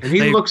this game. And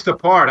he looks the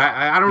part.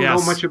 I don't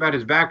know much about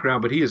his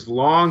background, but he is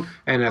long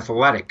and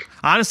athletic.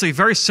 Honestly,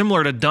 very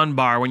similar to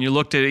Dunbar when you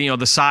looked at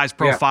the size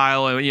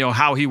profile and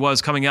how he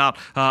was coming out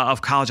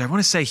of college. I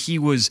want to say he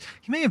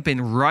may have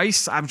been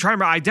Rice. I'm trying to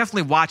remember. I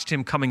definitely watched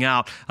him coming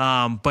out.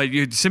 But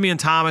Simeon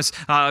Thomas,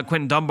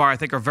 Quentin Dunbar, I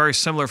think are very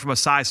similar from a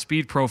size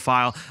speed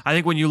profile. I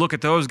think when you look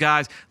at those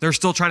guys, they're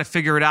still trying to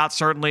figure it out,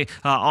 certainly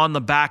on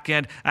the back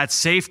end. At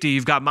safety,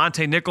 you've got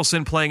Monte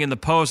Nicholson playing in the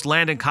post,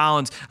 Landon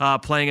Collins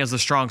playing as the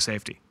strong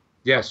safety.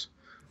 Yes.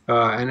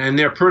 And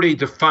they're pretty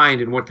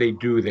defined in what they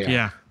do there.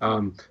 Yeah.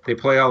 They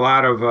play a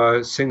lot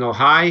of single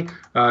high.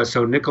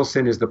 So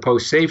Nicholson is the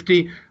post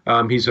safety.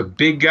 He's a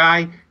big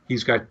guy.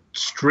 He's got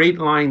straight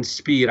line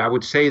speed. I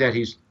would say that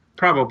he's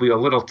probably a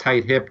little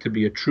tight hip to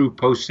be a true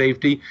post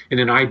safety in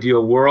an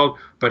ideal world,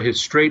 but his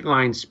straight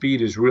line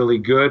speed is really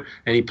good,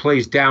 and he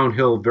plays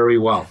downhill very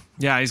well.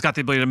 Yeah, he's got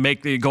the ability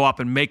to go up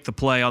and make the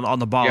play on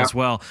the ball as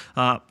well.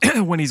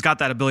 When he's got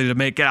that ability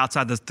to get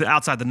outside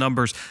the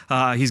numbers,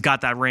 he's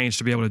got that range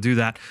to be able to do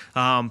that.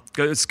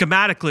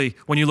 Schematically,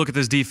 when you look at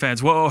this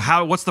defense,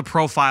 what's the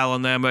profile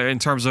on them in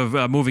terms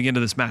of moving into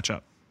this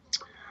matchup?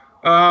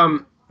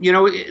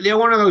 They're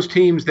one of those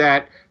teams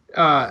that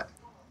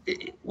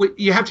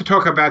you have to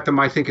talk about them,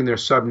 I think, in their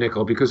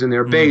sub-nickel, because in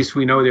their base,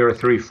 we know they're a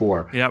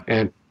 3-4.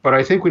 Yep. But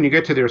I think when you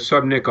get to their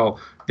sub-nickel,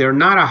 they're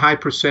not a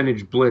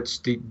high-percentage blitz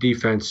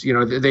defense.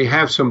 They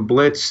have some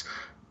blitz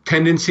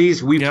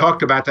tendencies. We've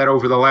talked about that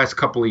over the last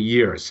couple of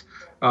years.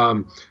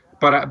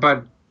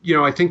 But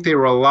I think they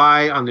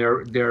rely on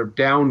their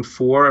down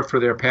four for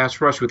their pass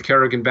rush, with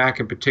Kerrigan back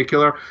in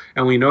particular.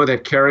 And we know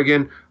that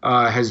Kerrigan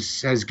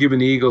has given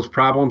the Eagles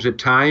problems at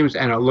times,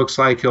 and it looks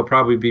like he'll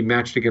probably be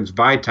matched against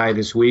Vaitai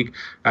this week.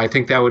 I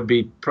think that would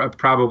be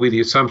probably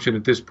the assumption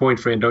at this point,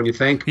 Fran, don't you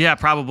think? Yeah,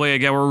 probably.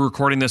 Again, we're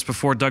recording this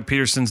before Doug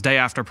Peterson's day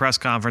after press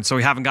conference, so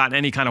we haven't gotten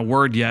any kind of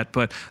word yet.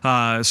 But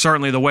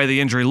certainly the way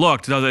the injury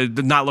looked, it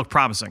did not look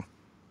promising.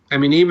 I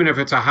mean, even if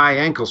it's a high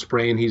ankle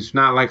sprain, he's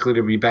not likely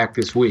to be back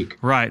this week.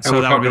 Right. And so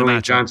we're that would be the talking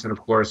matchup. Johnson,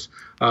 of course.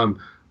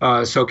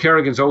 So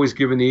Kerrigan's always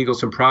given the Eagles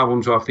some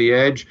problems off the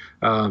edge.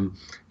 So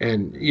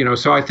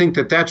I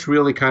think that's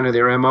really kind of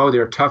their MO.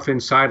 They're tough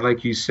inside,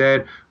 like you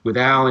said, with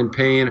Allen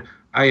Payne.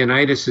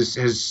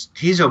 Ioannidis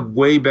he's a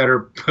way better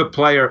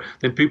player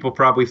than people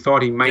probably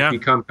thought he might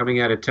become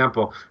coming out of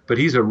Temple, but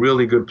he's a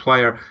really good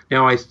player.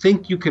 Now, I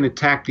think you can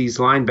attack these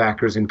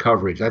linebackers in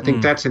coverage. I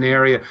think that's an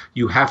area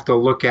you have to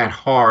look at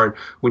hard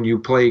when you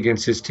play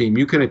against this team.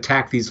 You can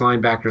attack these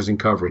linebackers in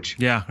coverage.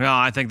 Yeah,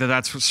 I think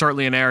that's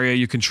certainly an area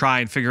you can try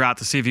and figure out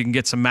to see if you can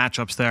get some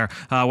matchups there,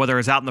 whether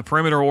it's out in the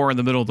perimeter or in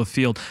the middle of the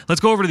field.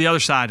 Let's go over to the other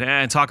side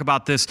and talk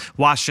about this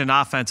Washington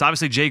offense.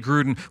 Obviously, Jay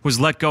Gruden was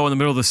let go in the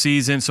middle of the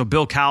season, so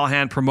Bill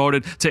Callahan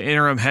promoted to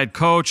interim head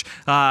coach.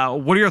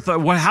 What are your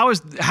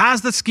thoughts?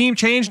 Has the scheme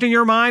changed in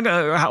your mind?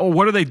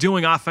 What are they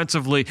doing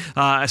offensively,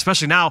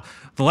 especially now?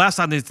 The last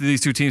time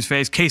these two teams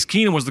faced, Case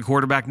Keenum was the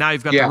quarterback. Now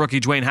you've got the rookie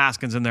Dwayne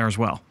Haskins in there as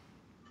well.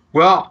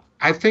 Well,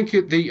 I think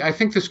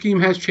the scheme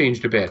has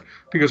changed a bit,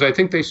 because I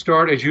think they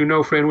start, as you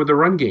know, Fran, with the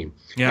run game.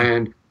 Yeah.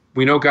 And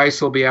we know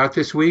Geisel will be out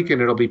this week,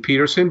 and it'll be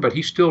Peterson, but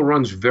he still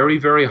runs very,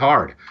 very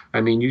hard.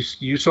 I mean,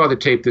 you saw the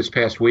tape this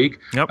past week.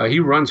 Yep.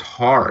 He runs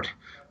hard.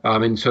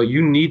 And so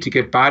you need to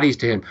get bodies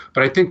to him.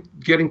 But I think,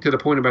 getting to the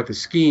point about the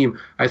scheme,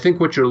 I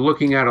think what you're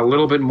looking at a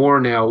little bit more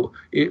now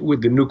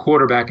with the new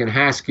quarterback in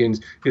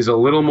Haskins is a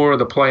little more of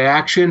the play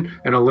action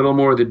and a little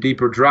more of the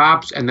deeper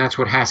drops, and that's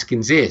what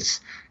Haskins is.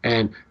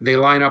 And they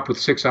line up with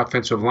 6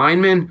 offensive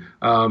linemen.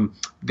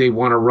 They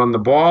want to run the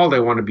ball.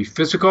 They want to be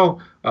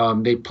physical.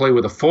 They play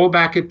with a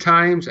fullback at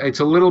times.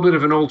 It's a little bit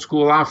of an old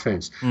school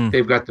offense.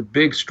 They've got the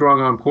big,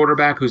 strong arm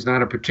quarterback who's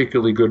not a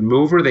particularly good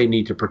mover. They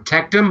need to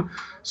protect him,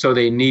 so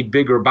they need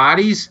bigger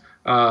bodies.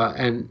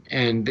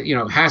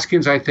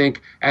 Haskins, I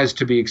think, as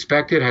to be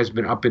expected, has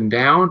been up and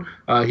down.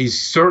 He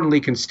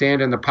certainly can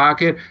stand in the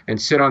pocket and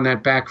sit on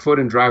that back foot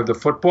and drive the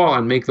football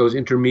and make those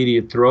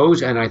intermediate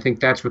throws, and I think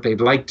that's what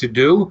they'd like to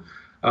do.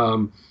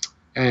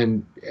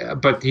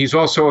 But he's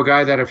also a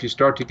guy that if you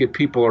start to get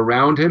people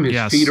around him,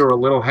 his feet are a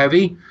little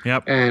heavy.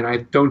 Yep. And I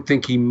don't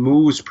think he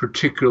moves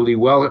particularly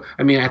well.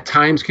 I mean, at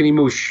times can he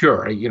move?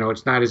 Sure.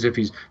 It's not as if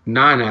he's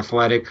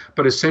non-athletic,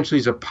 but essentially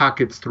he's a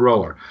pocket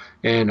thrower.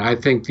 And I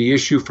think the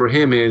issue for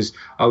him is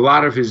a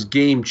lot of his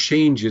game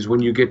changes when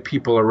you get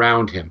people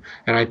around him.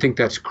 And I think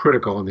that's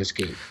critical in this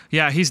game.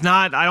 Yeah,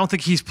 I don't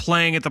think he's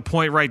playing at the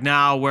point right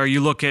now where you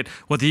look at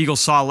what the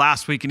Eagles saw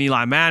last week in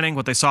Eli Manning,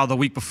 what they saw the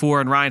week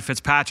before in Ryan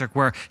Fitzpatrick,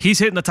 where he's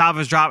hitting the top of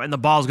his drop and the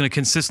ball is going to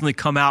consistently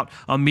come out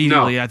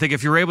immediately. No. I think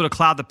if you're able to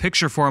cloud the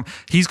picture for him,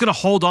 he's going to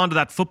hold on to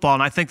that football.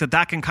 And I think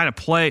that can kind of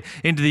play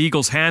into the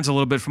Eagles' hands a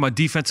little bit from a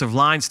defensive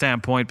line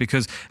standpoint,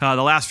 because the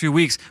last few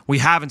weeks we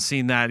haven't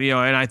seen that.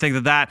 And I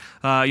think that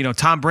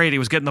Tom Brady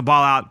was getting the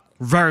ball out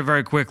very,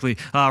 very quickly.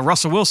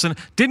 Russell Wilson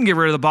didn't get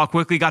rid of the ball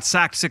quickly, got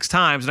sacked 6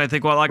 times. And I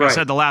think, well, like I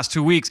said, the last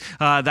 2 weeks,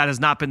 that has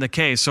not been the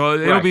case. So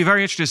it'll be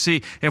very interesting to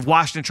see if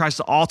Washington tries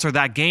to alter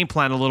that game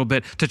plan a little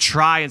bit to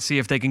try and see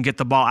if they can get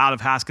the ball out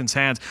of Haskins'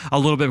 hands a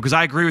little bit. Because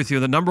I agree with you.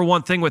 The number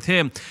one thing with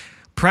him,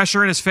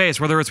 pressure in his face,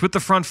 whether it's with the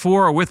front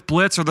four or with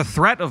blitz or the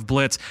threat of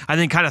blitz, I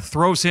think kind of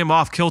throws him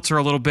off kilter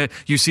a little bit.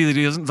 You see that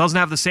he doesn't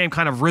have the same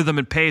kind of rhythm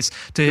and pace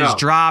to his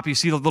drop. You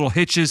see the little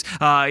hitches,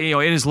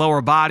 in his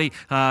lower body.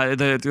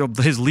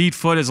 His lead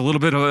foot is a little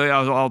bit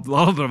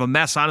of a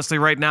mess, honestly,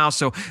 right now.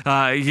 So,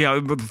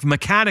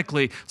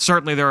 mechanically,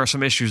 certainly there are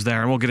some issues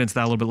there, and we'll get into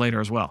that a little bit later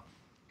as well.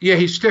 Yeah,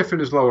 he's stiff in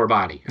his lower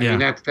body. I mean,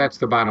 that's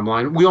the bottom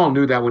line. We all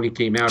knew that when he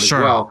came out as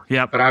well.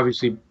 But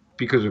obviously,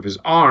 because of his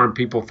arm,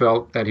 people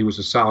felt that he was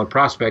a solid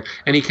prospect,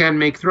 and he can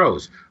make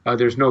throws.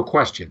 There's no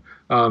question.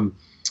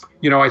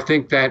 I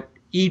think that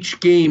each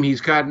game he's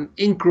gotten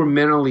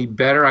incrementally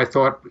better. I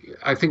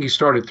think he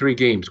started 3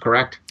 games,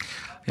 correct?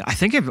 Yeah, I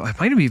think it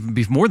might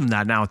be more than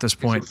that now at this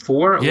point. Is it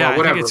 4? Yeah, well,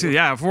 whatever. I think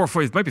it's 4 or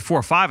 4. It might be 4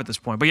 or 5 at this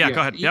point. But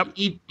go ahead. Yep.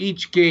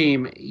 Each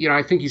game,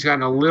 I think he's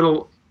gotten a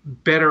little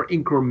better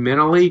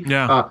incrementally.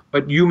 Yeah.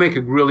 But you make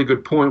a really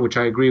good point, which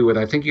I agree with.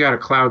 I think you got to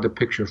cloud the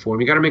picture for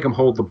him. You got to make him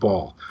hold the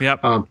ball.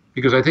 Yep.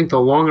 Because I think the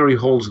longer he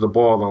holds the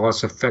ball, the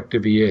less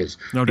effective he is.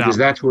 No doubt. Because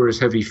that's where his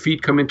heavy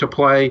feet come into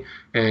play,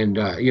 and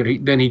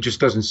then he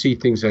just doesn't see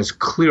things as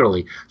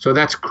clearly. So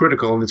that's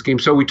critical in this game.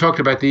 So we talked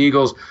about the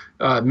Eagles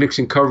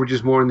mixing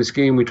coverages more in this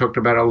game. We talked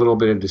about a little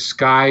bit of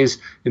disguise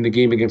in the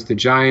game against the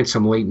Giants,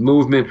 some late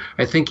movement.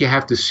 I think you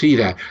have to see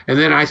that. And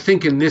then I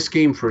think in this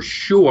game for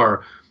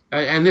sure,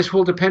 and this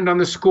will depend on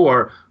the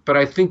score, but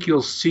I think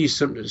you'll see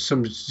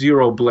some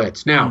zero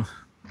blitz. Now,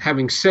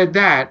 having said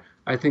that,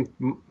 I think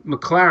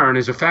McLaurin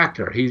is a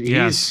factor.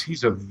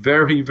 He's a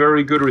very,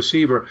 very good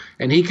receiver,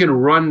 and he can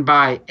run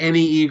by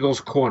any Eagles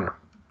corner.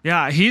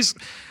 Yeah, he's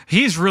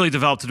really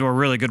developed into a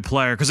really good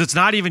player because it's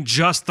not even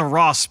just the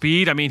raw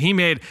speed. I mean, he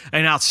made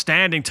an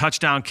outstanding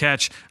touchdown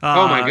catch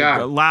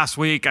last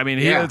week. I mean,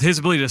 his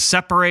ability to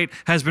separate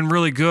has been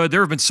really good.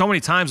 There have been so many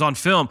times on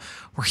film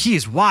where he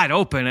is wide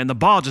open and the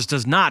ball just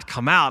does not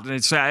come out. And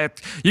it's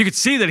you could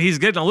see that he's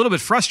getting a little bit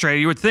frustrated.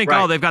 You would think,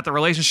 they've got the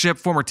relationship,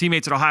 former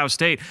teammates at Ohio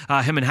State,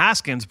 him and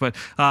Haskins, but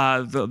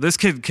this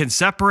kid can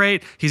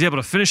separate. He's able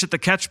to finish at the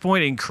catch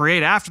point and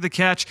create after the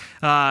catch.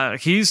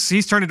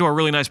 He's turned into a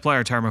really nice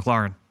player, Terry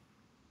McLaurin.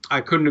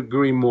 I couldn't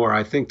agree more.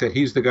 I think that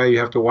he's the guy you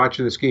have to watch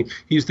in this game.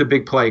 He's the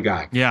big play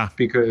guy. Yeah.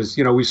 Because,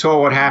 we saw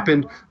what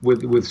happened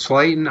with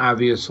Slayton.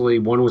 Obviously,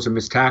 one was a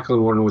missed tackle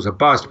and one was a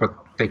bust, but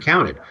they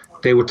counted.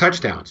 They were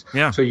touchdowns.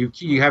 Yeah. So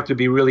you have to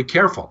be really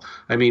careful.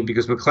 I mean,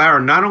 because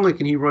McLaurin, not only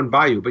can he run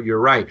by you, but you're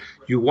right.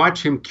 You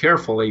watch him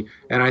carefully,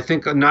 and I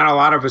think not a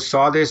lot of us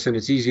saw this, and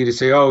it's easy to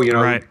say,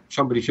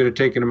 somebody should have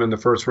taken him in the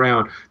first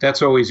round.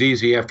 That's always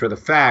easy after the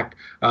fact.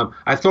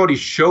 I thought he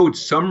showed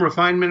some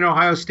refinement in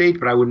Ohio State,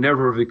 but I would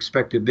never have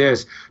expected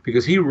this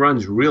because he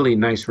runs really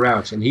nice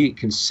routes, and he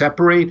can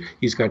separate.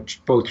 He's got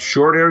both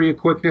short area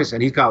quickness,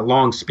 and he's got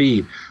long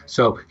speed.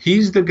 So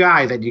he's the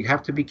guy that you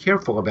have to be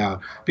careful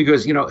about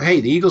because,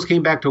 the Eagles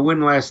came back to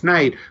win last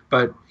night,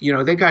 but,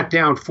 they got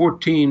down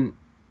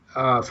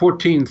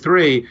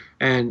 14-3,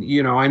 and,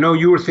 I know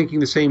you were thinking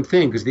the same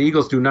thing because the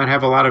Eagles do not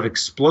have a lot of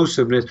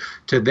explosiveness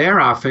to their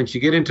offense.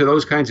 You get into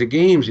those kinds of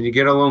games and you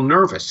get a little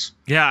nervous.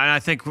 Yeah, and I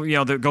think,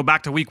 go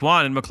back to week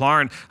 1 and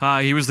McLaurin,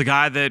 he was the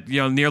guy that,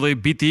 nearly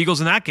beat the Eagles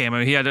in that game. I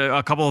mean, he had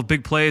a couple of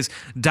big plays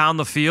down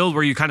the field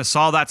where you kind of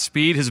saw that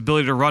speed, his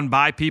ability to run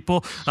by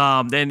people.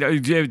 And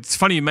it's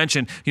funny you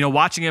mentioned,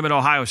 watching him at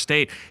Ohio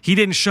State, he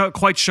didn't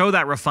quite show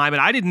that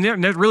refinement. I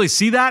didn't really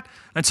see that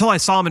until I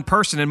saw him in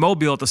person in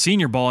Mobile at the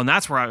Senior Bowl, and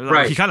that's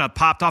where he kind of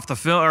popped off the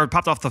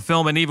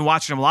film, and even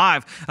watching him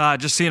live,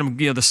 just seeing him,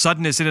 the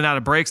suddenness in and out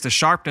of breaks, the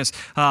sharpness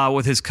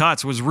with his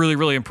cuts was really,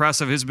 really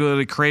impressive. His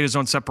ability to create his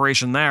own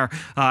separation there,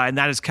 and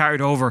that has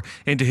carried over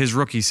into his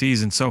rookie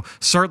season. So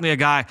certainly a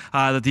guy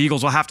that the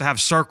Eagles will have to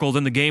have circled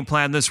in the game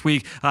plan this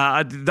week.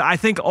 I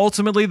think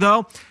ultimately,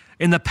 though,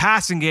 in the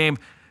passing game,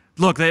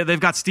 look, they've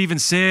got Steven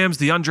Sims,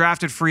 the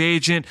undrafted free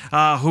agent,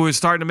 who is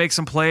starting to make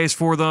some plays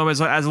for them as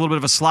a little bit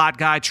of a slot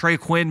guy. Trey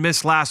Quinn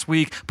missed last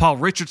week. Paul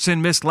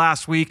Richardson missed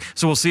last week.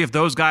 So we'll see if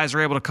those guys are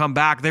able to come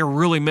back. They're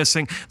really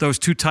missing those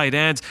 2 tight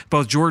ends.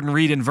 Both Jordan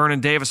Reed and Vernon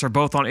Davis are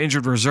both on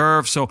injured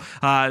reserve. So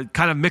kind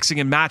of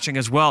mixing and matching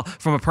as well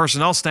from a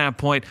personnel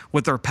standpoint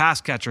with their pass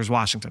catchers,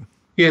 Washington.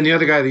 Yeah, and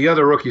the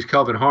other rookie is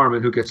Kelvin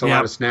Harmon, who gets a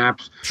lot of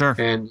snaps. Sure.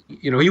 And,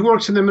 he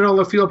works in the middle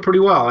of the field pretty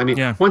well. I mean,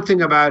 one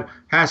thing about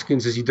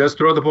Haskins is he does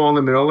throw the ball in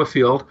the middle of the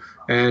field,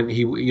 and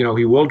he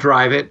will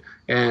drive it.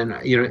 And,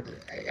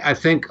 I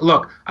think,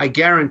 I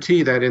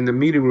guarantee that in the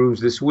meeting rooms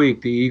this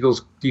week, the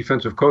Eagles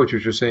defensive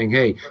coaches are saying,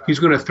 hey, he's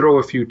going to throw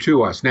a few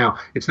to us. Now,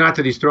 it's not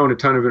that he's thrown a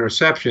ton of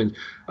interceptions,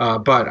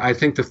 but I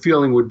think the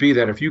feeling would be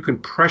that if you can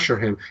pressure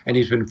him, and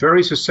he's been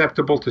very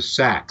susceptible to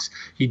sacks,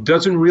 he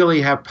doesn't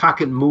really have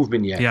pocket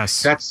movement yet.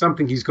 Yes. That's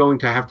something he's going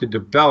to have to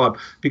develop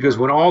because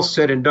when all's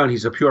said and done,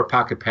 he's a pure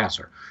pocket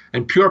passer.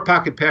 And pure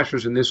pocket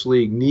passers in this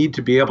league need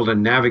to be able to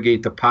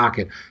navigate the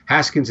pocket.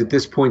 Haskins at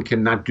this point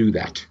cannot do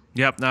that.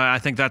 Yep, I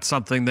think that's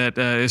something that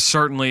is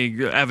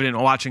certainly evident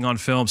watching on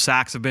film.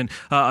 Sacks have been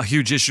a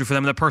huge issue for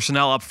them. The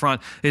personnel up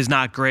front is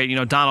not great.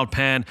 Donald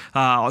Penn,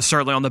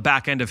 certainly on the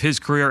back end of his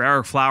career.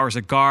 Eric Flowers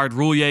at guard.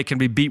 Roulier can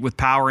be beat with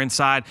power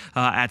inside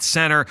at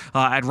center.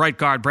 At right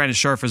guard, Brandon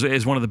Scherf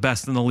is one of the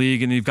best in the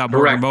league, and you've got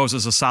Morgan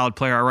Moses, a solid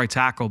player at right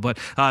tackle. But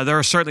there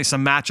are certainly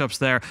some matchups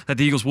there that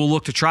the Eagles will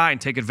look to try and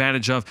take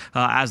advantage of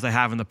as they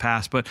have in the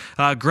past. But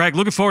Greg,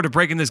 looking forward to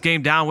breaking this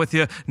game down with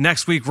you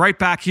next week, right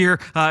back here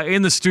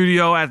in the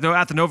studio at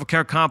the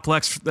NovaCare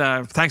Complex.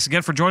 Thanks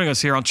again for joining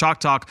us here on Chalk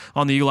Talk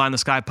on the Eagle Eye in the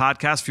Sky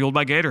podcast, fueled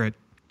by Gatorade.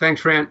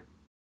 Thanks, Fran.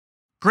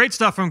 Great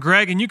stuff from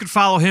Greg, and you can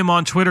follow him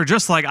on Twitter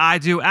just like I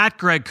do, at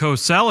Greg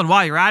Cosell. And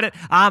while you're at it,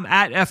 I'm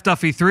at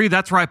FDuffy3.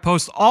 That's where I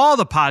post all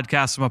the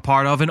podcasts I'm a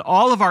part of and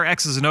all of our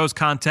X's and O's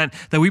content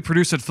that we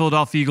produce at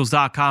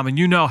PhiladelphiaEagles.com. And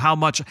you know how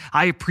much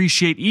I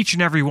appreciate each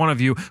and every one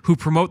of you who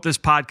promote this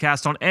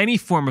podcast on any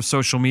form of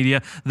social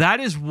media.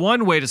 That is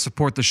one way to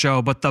support the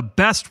show, but the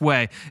best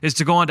way is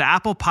to go onto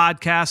Apple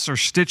Podcasts or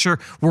Stitcher,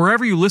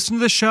 wherever you listen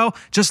to the show.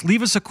 Just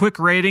leave us a quick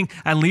rating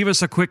and leave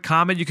us a quick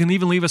comment. You can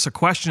even leave us a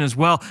question as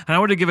well. And I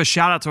want to give a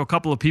shout out to a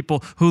couple of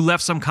people who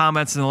left some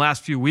comments in the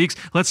last few weeks.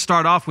 Let's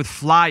start off with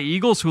Fly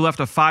Eagles, who left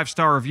a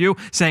 5-star review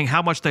saying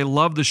how much they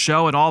love the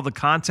show and all the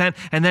content.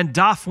 And then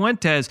Da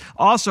Fuentes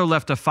also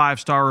left a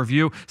 5-star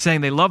review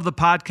saying they love the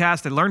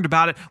podcast. They learned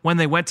about it when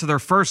they went to their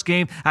first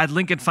game at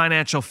Lincoln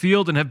Financial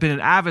Field and have been an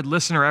avid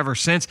listener ever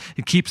since.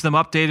 It keeps them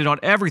updated on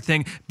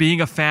everything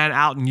being a fan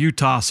out in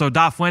Utah. So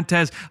Da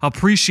Fuentes,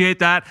 appreciate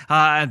that.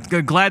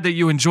 And glad that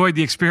you enjoyed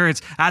the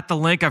experience at the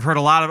link. I've heard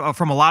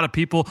from a lot of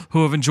people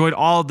who have enjoyed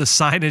all of the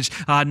signage,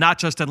 not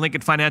just at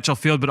Lincoln Financial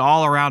Field, but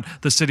all around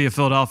the city of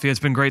Philadelphia.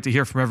 It's been great to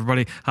hear from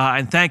everybody.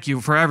 And thank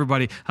you for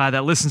everybody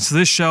that listens to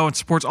this show and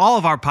supports all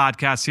of our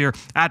podcasts here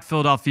at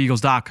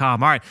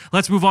PhiladelphiaEagles.com. All right,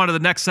 let's move on to the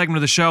next segment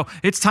of the show.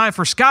 It's time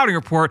for Scouting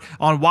Report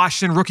on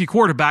Washington rookie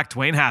quarterback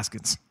Dwayne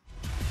Haskins.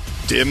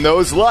 Dim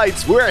those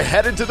lights. We're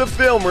headed to the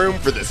film room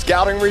for the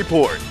Scouting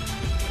Report.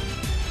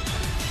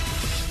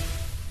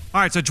 All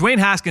right, so Dwayne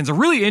Haskins, a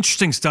really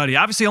interesting study.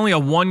 Obviously only a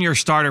one-year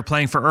starter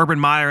playing for Urban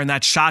Meyer in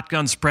that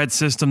shotgun spread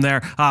system there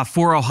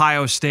for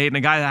Ohio State, and a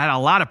guy that had a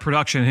lot of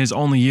production in his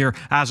only year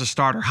as a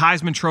starter.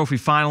 Heisman Trophy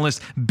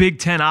finalist, Big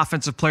Ten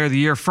Offensive Player of the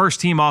Year,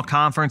 first-team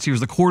All-Conference. He was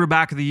the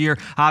quarterback of the year,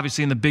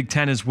 obviously in the Big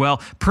Ten as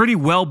well. Pretty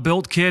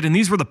well-built kid, and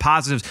these were the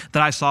positives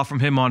that I saw from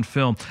him on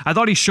film. I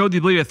thought he showed the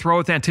ability to throw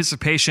with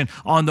anticipation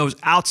on those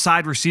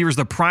outside receivers,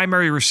 the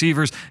primary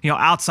receivers,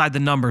 outside the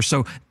numbers.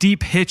 So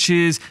deep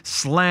hitches,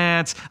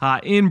 slants,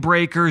 in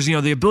breakers,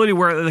 the ability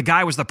where the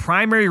guy was the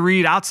primary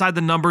read outside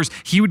the numbers,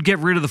 he would get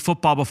rid of the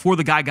football before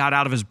the guy got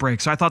out of his break.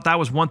 So I thought that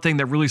was one thing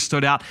that really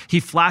stood out. He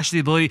flashed the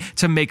ability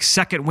to make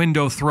second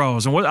window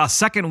throws. And what a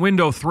second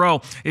window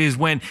throw is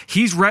when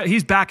he's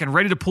back and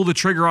ready to pull the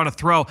trigger on a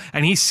throw,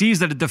 and he sees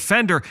that a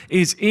defender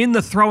is in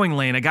the throwing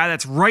lane, a guy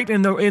that's right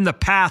in the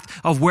path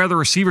of where the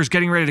receiver's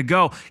getting ready to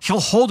go.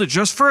 He'll hold it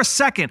just for a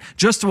second,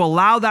 just to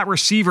allow that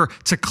receiver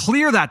to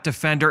clear that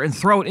defender and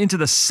throw it into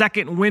the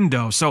second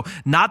window. So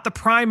not the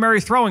primary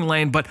throwing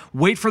lane, but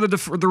wait for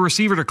the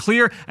receiver to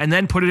clear and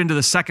then put it into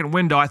the second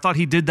window. I thought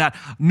he did that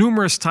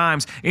numerous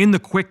times in the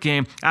quick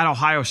game at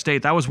Ohio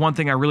State. That was one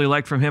thing I really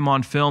liked from him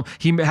on film.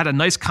 He had a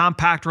nice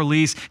compact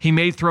release. He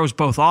made throws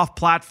both off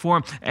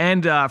platform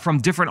and from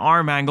different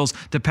arm angles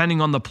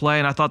depending on the play,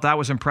 and I thought that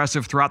was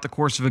impressive throughout the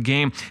course of a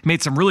game. He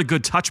made some really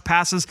good touch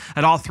passes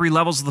at all three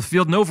levels of the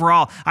field, and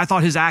overall, I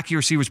thought his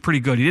accuracy was pretty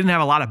good. He didn't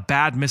have a lot of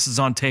bad misses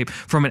on tape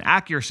from an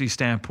accuracy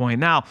standpoint.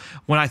 Now,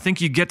 when I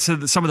think you get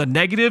to some of the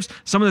negatives,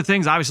 some of the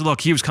things, obviously,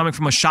 look, he was coming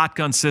from a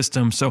shotgun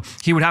system, so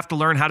he would have to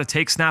learn how to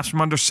take snaps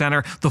from under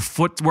center, the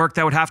footwork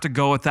that would have to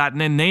go with that,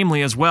 and then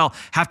namely as well,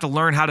 have to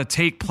learn how to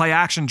take play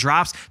action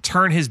drops,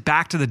 turn his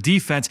back to the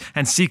defense,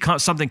 and see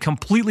something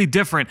completely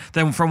different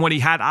than from when he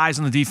had eyes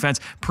on the defense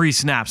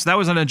pre-snap. So that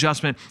was an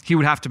adjustment he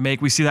would have to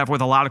make. We see that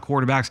with a lot of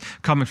quarterbacks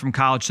coming from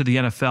college to the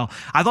NFL.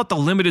 I thought the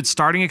limited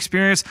starting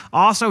experience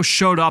also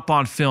showed up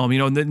on film,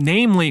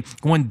 namely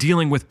when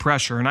dealing with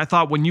pressure. And I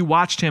thought when you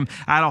watched him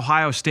at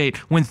Ohio State,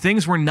 when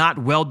things were not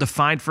well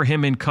defined for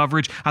him in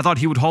coverage, I thought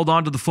he would hold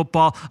on to the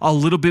football a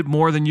little bit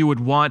more than you would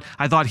want.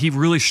 I thought he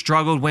really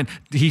struggled when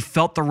he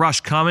felt the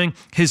rush coming.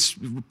 His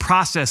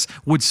process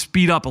would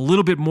speed up a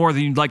little bit more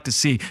than you'd like to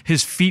see.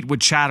 His feet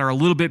would chatter a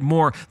little bit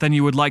more than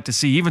you would like to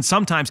see, even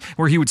sometimes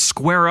where he would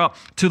square up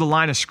to the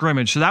line of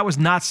scrimmage. So that was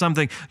not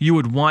something you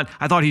would want.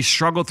 I thought he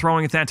struggled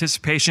throwing with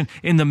anticipation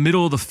in the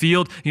middle of the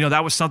field.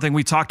 That was something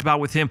we talked about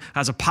with him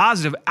as a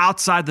positive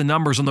outside the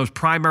numbers on those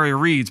primary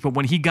reads. But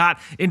when he got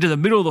into the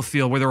middle of the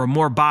field where there were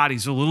more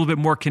bodies, a little bit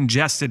more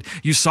congested,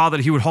 you saw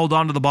that he would hold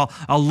on to the ball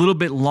a little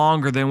bit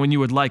longer than when you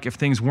would like if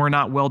things were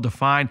not well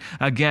defined.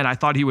 Again, I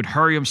thought he would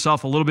hurry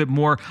himself a little bit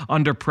more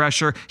under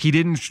pressure. He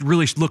didn't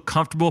really look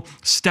comfortable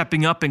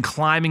stepping up and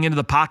climbing into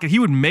the pocket. He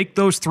would make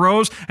those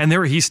throws, and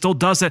he still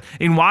does it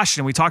in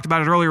Washington. We talked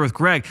about it earlier with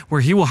Greg,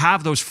 where he will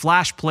have those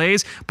flash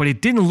plays, but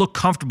it didn't look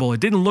comfortable. It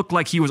didn't look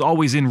like he was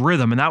always in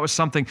rhythm, and that was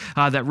something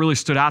that really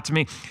stood out to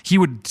me. He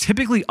would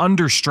typically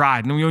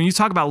understride. And when you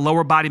talk about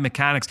lower body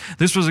mechanics,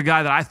 this was a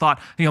guy that I thought,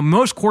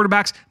 most quarterbacks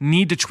quarterbacks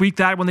need to tweak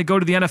that when they go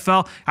to the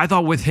NFL. I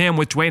thought with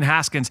Dwayne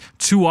Haskins,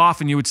 too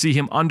often you would see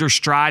him under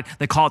stride.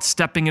 They call it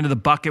stepping into the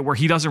bucket, where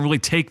he doesn't really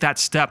take that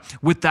step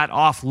with that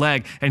off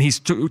leg, and he's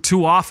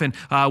too often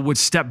would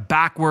step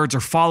backwards or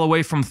fall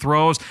away from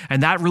throws,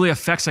 and that really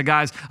affects a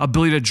guy's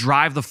ability to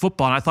drive the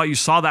football. And I thought you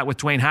saw that with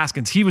Dwayne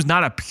Haskins. He was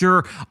not a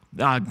pure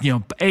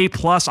A+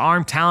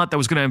 arm talent that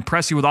was going to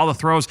impress you with all the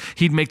throws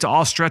he'd make to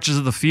all stretches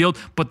of the field,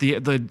 but the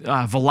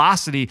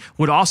velocity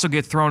would also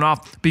get thrown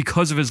off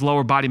because of his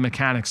lower body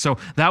mechanics. So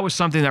that was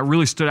something that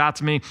really stood out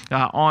to me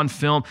on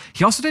film.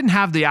 He also didn't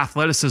have the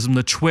athleticism,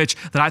 the twitch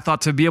that I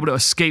thought to be able to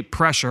escape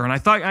pressure. And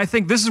I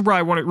think this is where I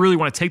really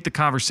want to take the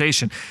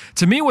conversation.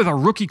 To me, with a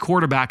rookie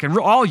quarterback, and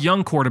all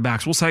young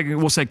quarterbacks,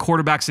 we'll say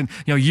quarterbacks in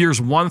years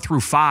 1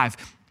 through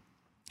 5.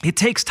 It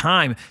takes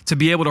time to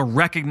be able to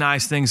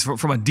recognize things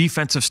from a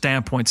defensive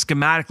standpoint,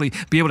 schematically,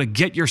 be able to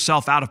get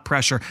yourself out of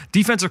pressure.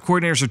 Defensive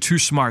coordinators are too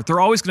smart. They're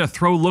always going to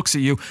throw looks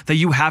at you that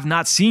you have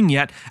not seen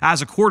yet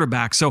as a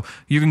quarterback. So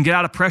you can get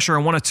out of pressure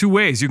in one of two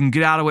ways. You can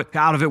get out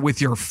of it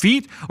with your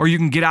feet, or you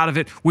can get out of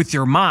it with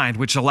your mind,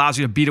 which allows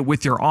you to beat it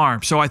with your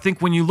arm. So I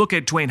think when you look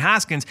at Dwayne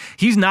Haskins,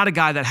 he's not a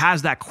guy that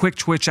has that quick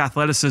twitch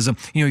athleticism.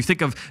 You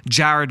think of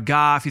Jared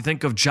Goff, you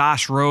think of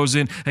Josh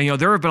Rosen, and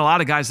there have been a lot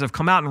of guys that have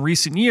come out in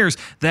recent years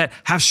that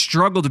have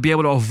struggled to be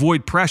able to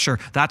avoid pressure.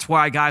 That's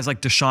why guys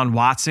like Deshaun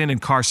Watson and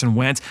Carson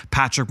Wentz,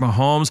 Patrick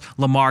Mahomes,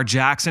 Lamar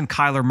Jackson,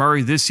 Kyler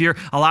Murray this year,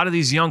 a lot of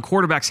these young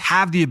quarterbacks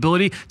have the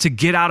ability to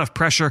get out of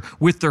pressure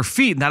with their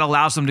feet, and that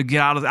allows them to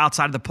get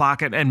outside of the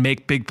pocket and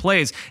make big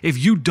plays. If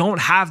you don't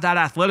have that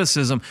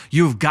athleticism,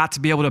 you've got to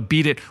be able to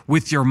beat it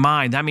with your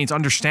mind. That means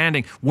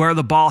understanding where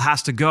the ball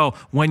has to go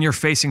when you're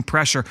facing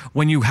pressure,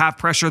 when you have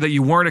pressure that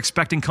you weren't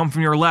expecting come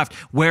from your left.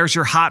 Where's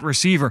your hot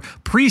receiver?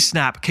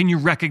 Pre-snap, can you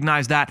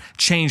recognize that,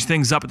 change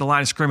things up at the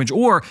line of scrimmage,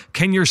 or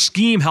can your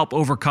scheme help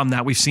overcome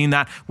that? We've seen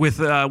that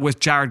with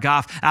Jared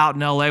Goff out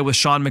in LA with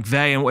Sean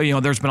McVay,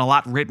 and there's been a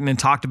lot written and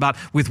talked about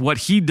with what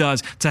he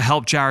does to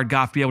help Jared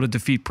Goff be able to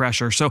defeat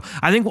pressure. So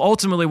I think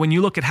ultimately when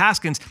you look at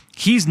Haskins,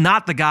 he's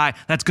not the guy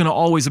that's going to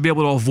always be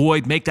able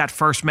to make that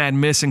first man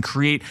miss and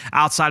create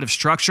outside of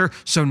structure.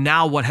 So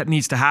now what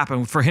needs to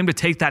happen for him to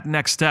take that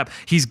next step,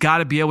 he's got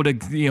to be able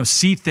to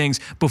see things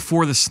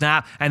before the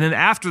snap, and then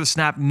after the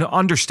snap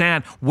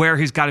understand where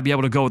he's got to be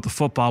able to go with the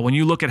football. When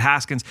you look at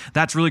Haskins,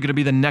 that's really going to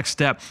be the next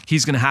step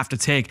he's going to have to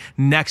take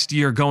next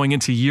year going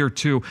into year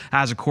 2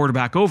 as a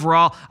quarterback.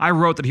 Overall, I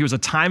wrote that he was a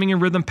timing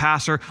and rhythm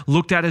passer,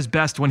 looked at his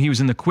best when he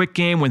was in the quick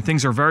game, when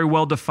things are very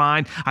well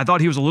defined. I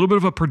thought he was a little bit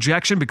of a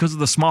projection because of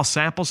the small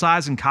sample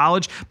size in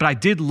college, but I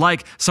did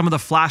like some of the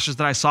flashes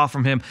that I saw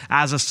from him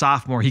as a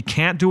sophomore. He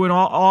can't do it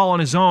all on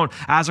his own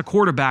as a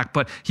quarterback,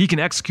 but he can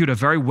execute a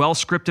very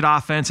well-scripted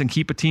offense and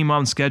keep a team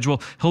on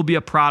schedule. He'll be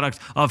a product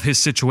of his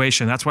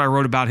situation. That's why I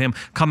wrote about him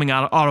coming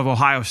out of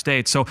Ohio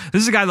State. So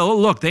this is a guy that,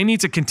 look, they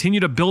need to continue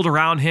to build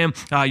around him.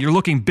 You're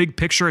looking big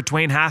picture at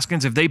Dwayne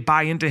Haskins. If they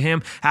buy into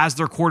him as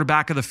their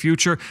quarterback of the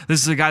future,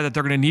 this is a guy that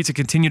they're going to need to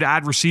continue to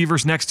add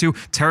receivers next to.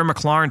 Terry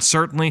McLaurin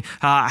certainly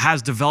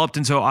has developed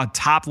into a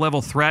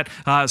top-level threat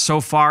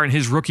so far in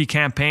his rookie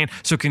campaign,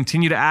 so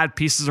continue to add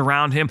pieces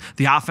around him.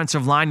 The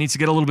offensive line needs to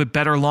get a little bit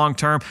better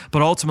long-term,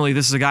 but ultimately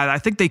this is a guy that I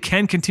think they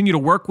can continue to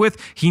work with.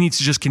 He needs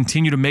to just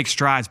continue to make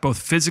strides, both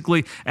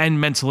physically and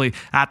mentally,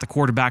 at the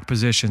quarterback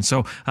position.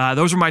 So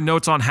those are my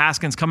notes on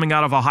Haskins coming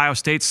out of Ohio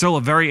State. Still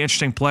a very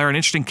interesting player, an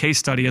interesting case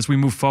study as we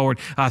move forward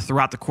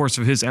throughout the course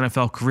of his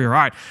NFL career. All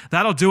right,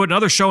 that'll do it.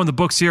 Another show in the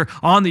books here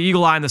on the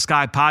Eagle Eye in the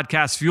Sky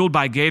podcast, fueled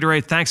by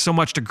Gatorade. Thanks so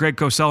much to Greg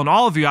Cosell and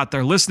all of you out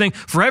there listening.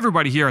 For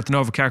everybody here at the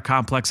NovaCare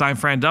Complex, I'm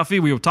Fran Duffy.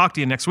 We will talk to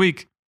you next week.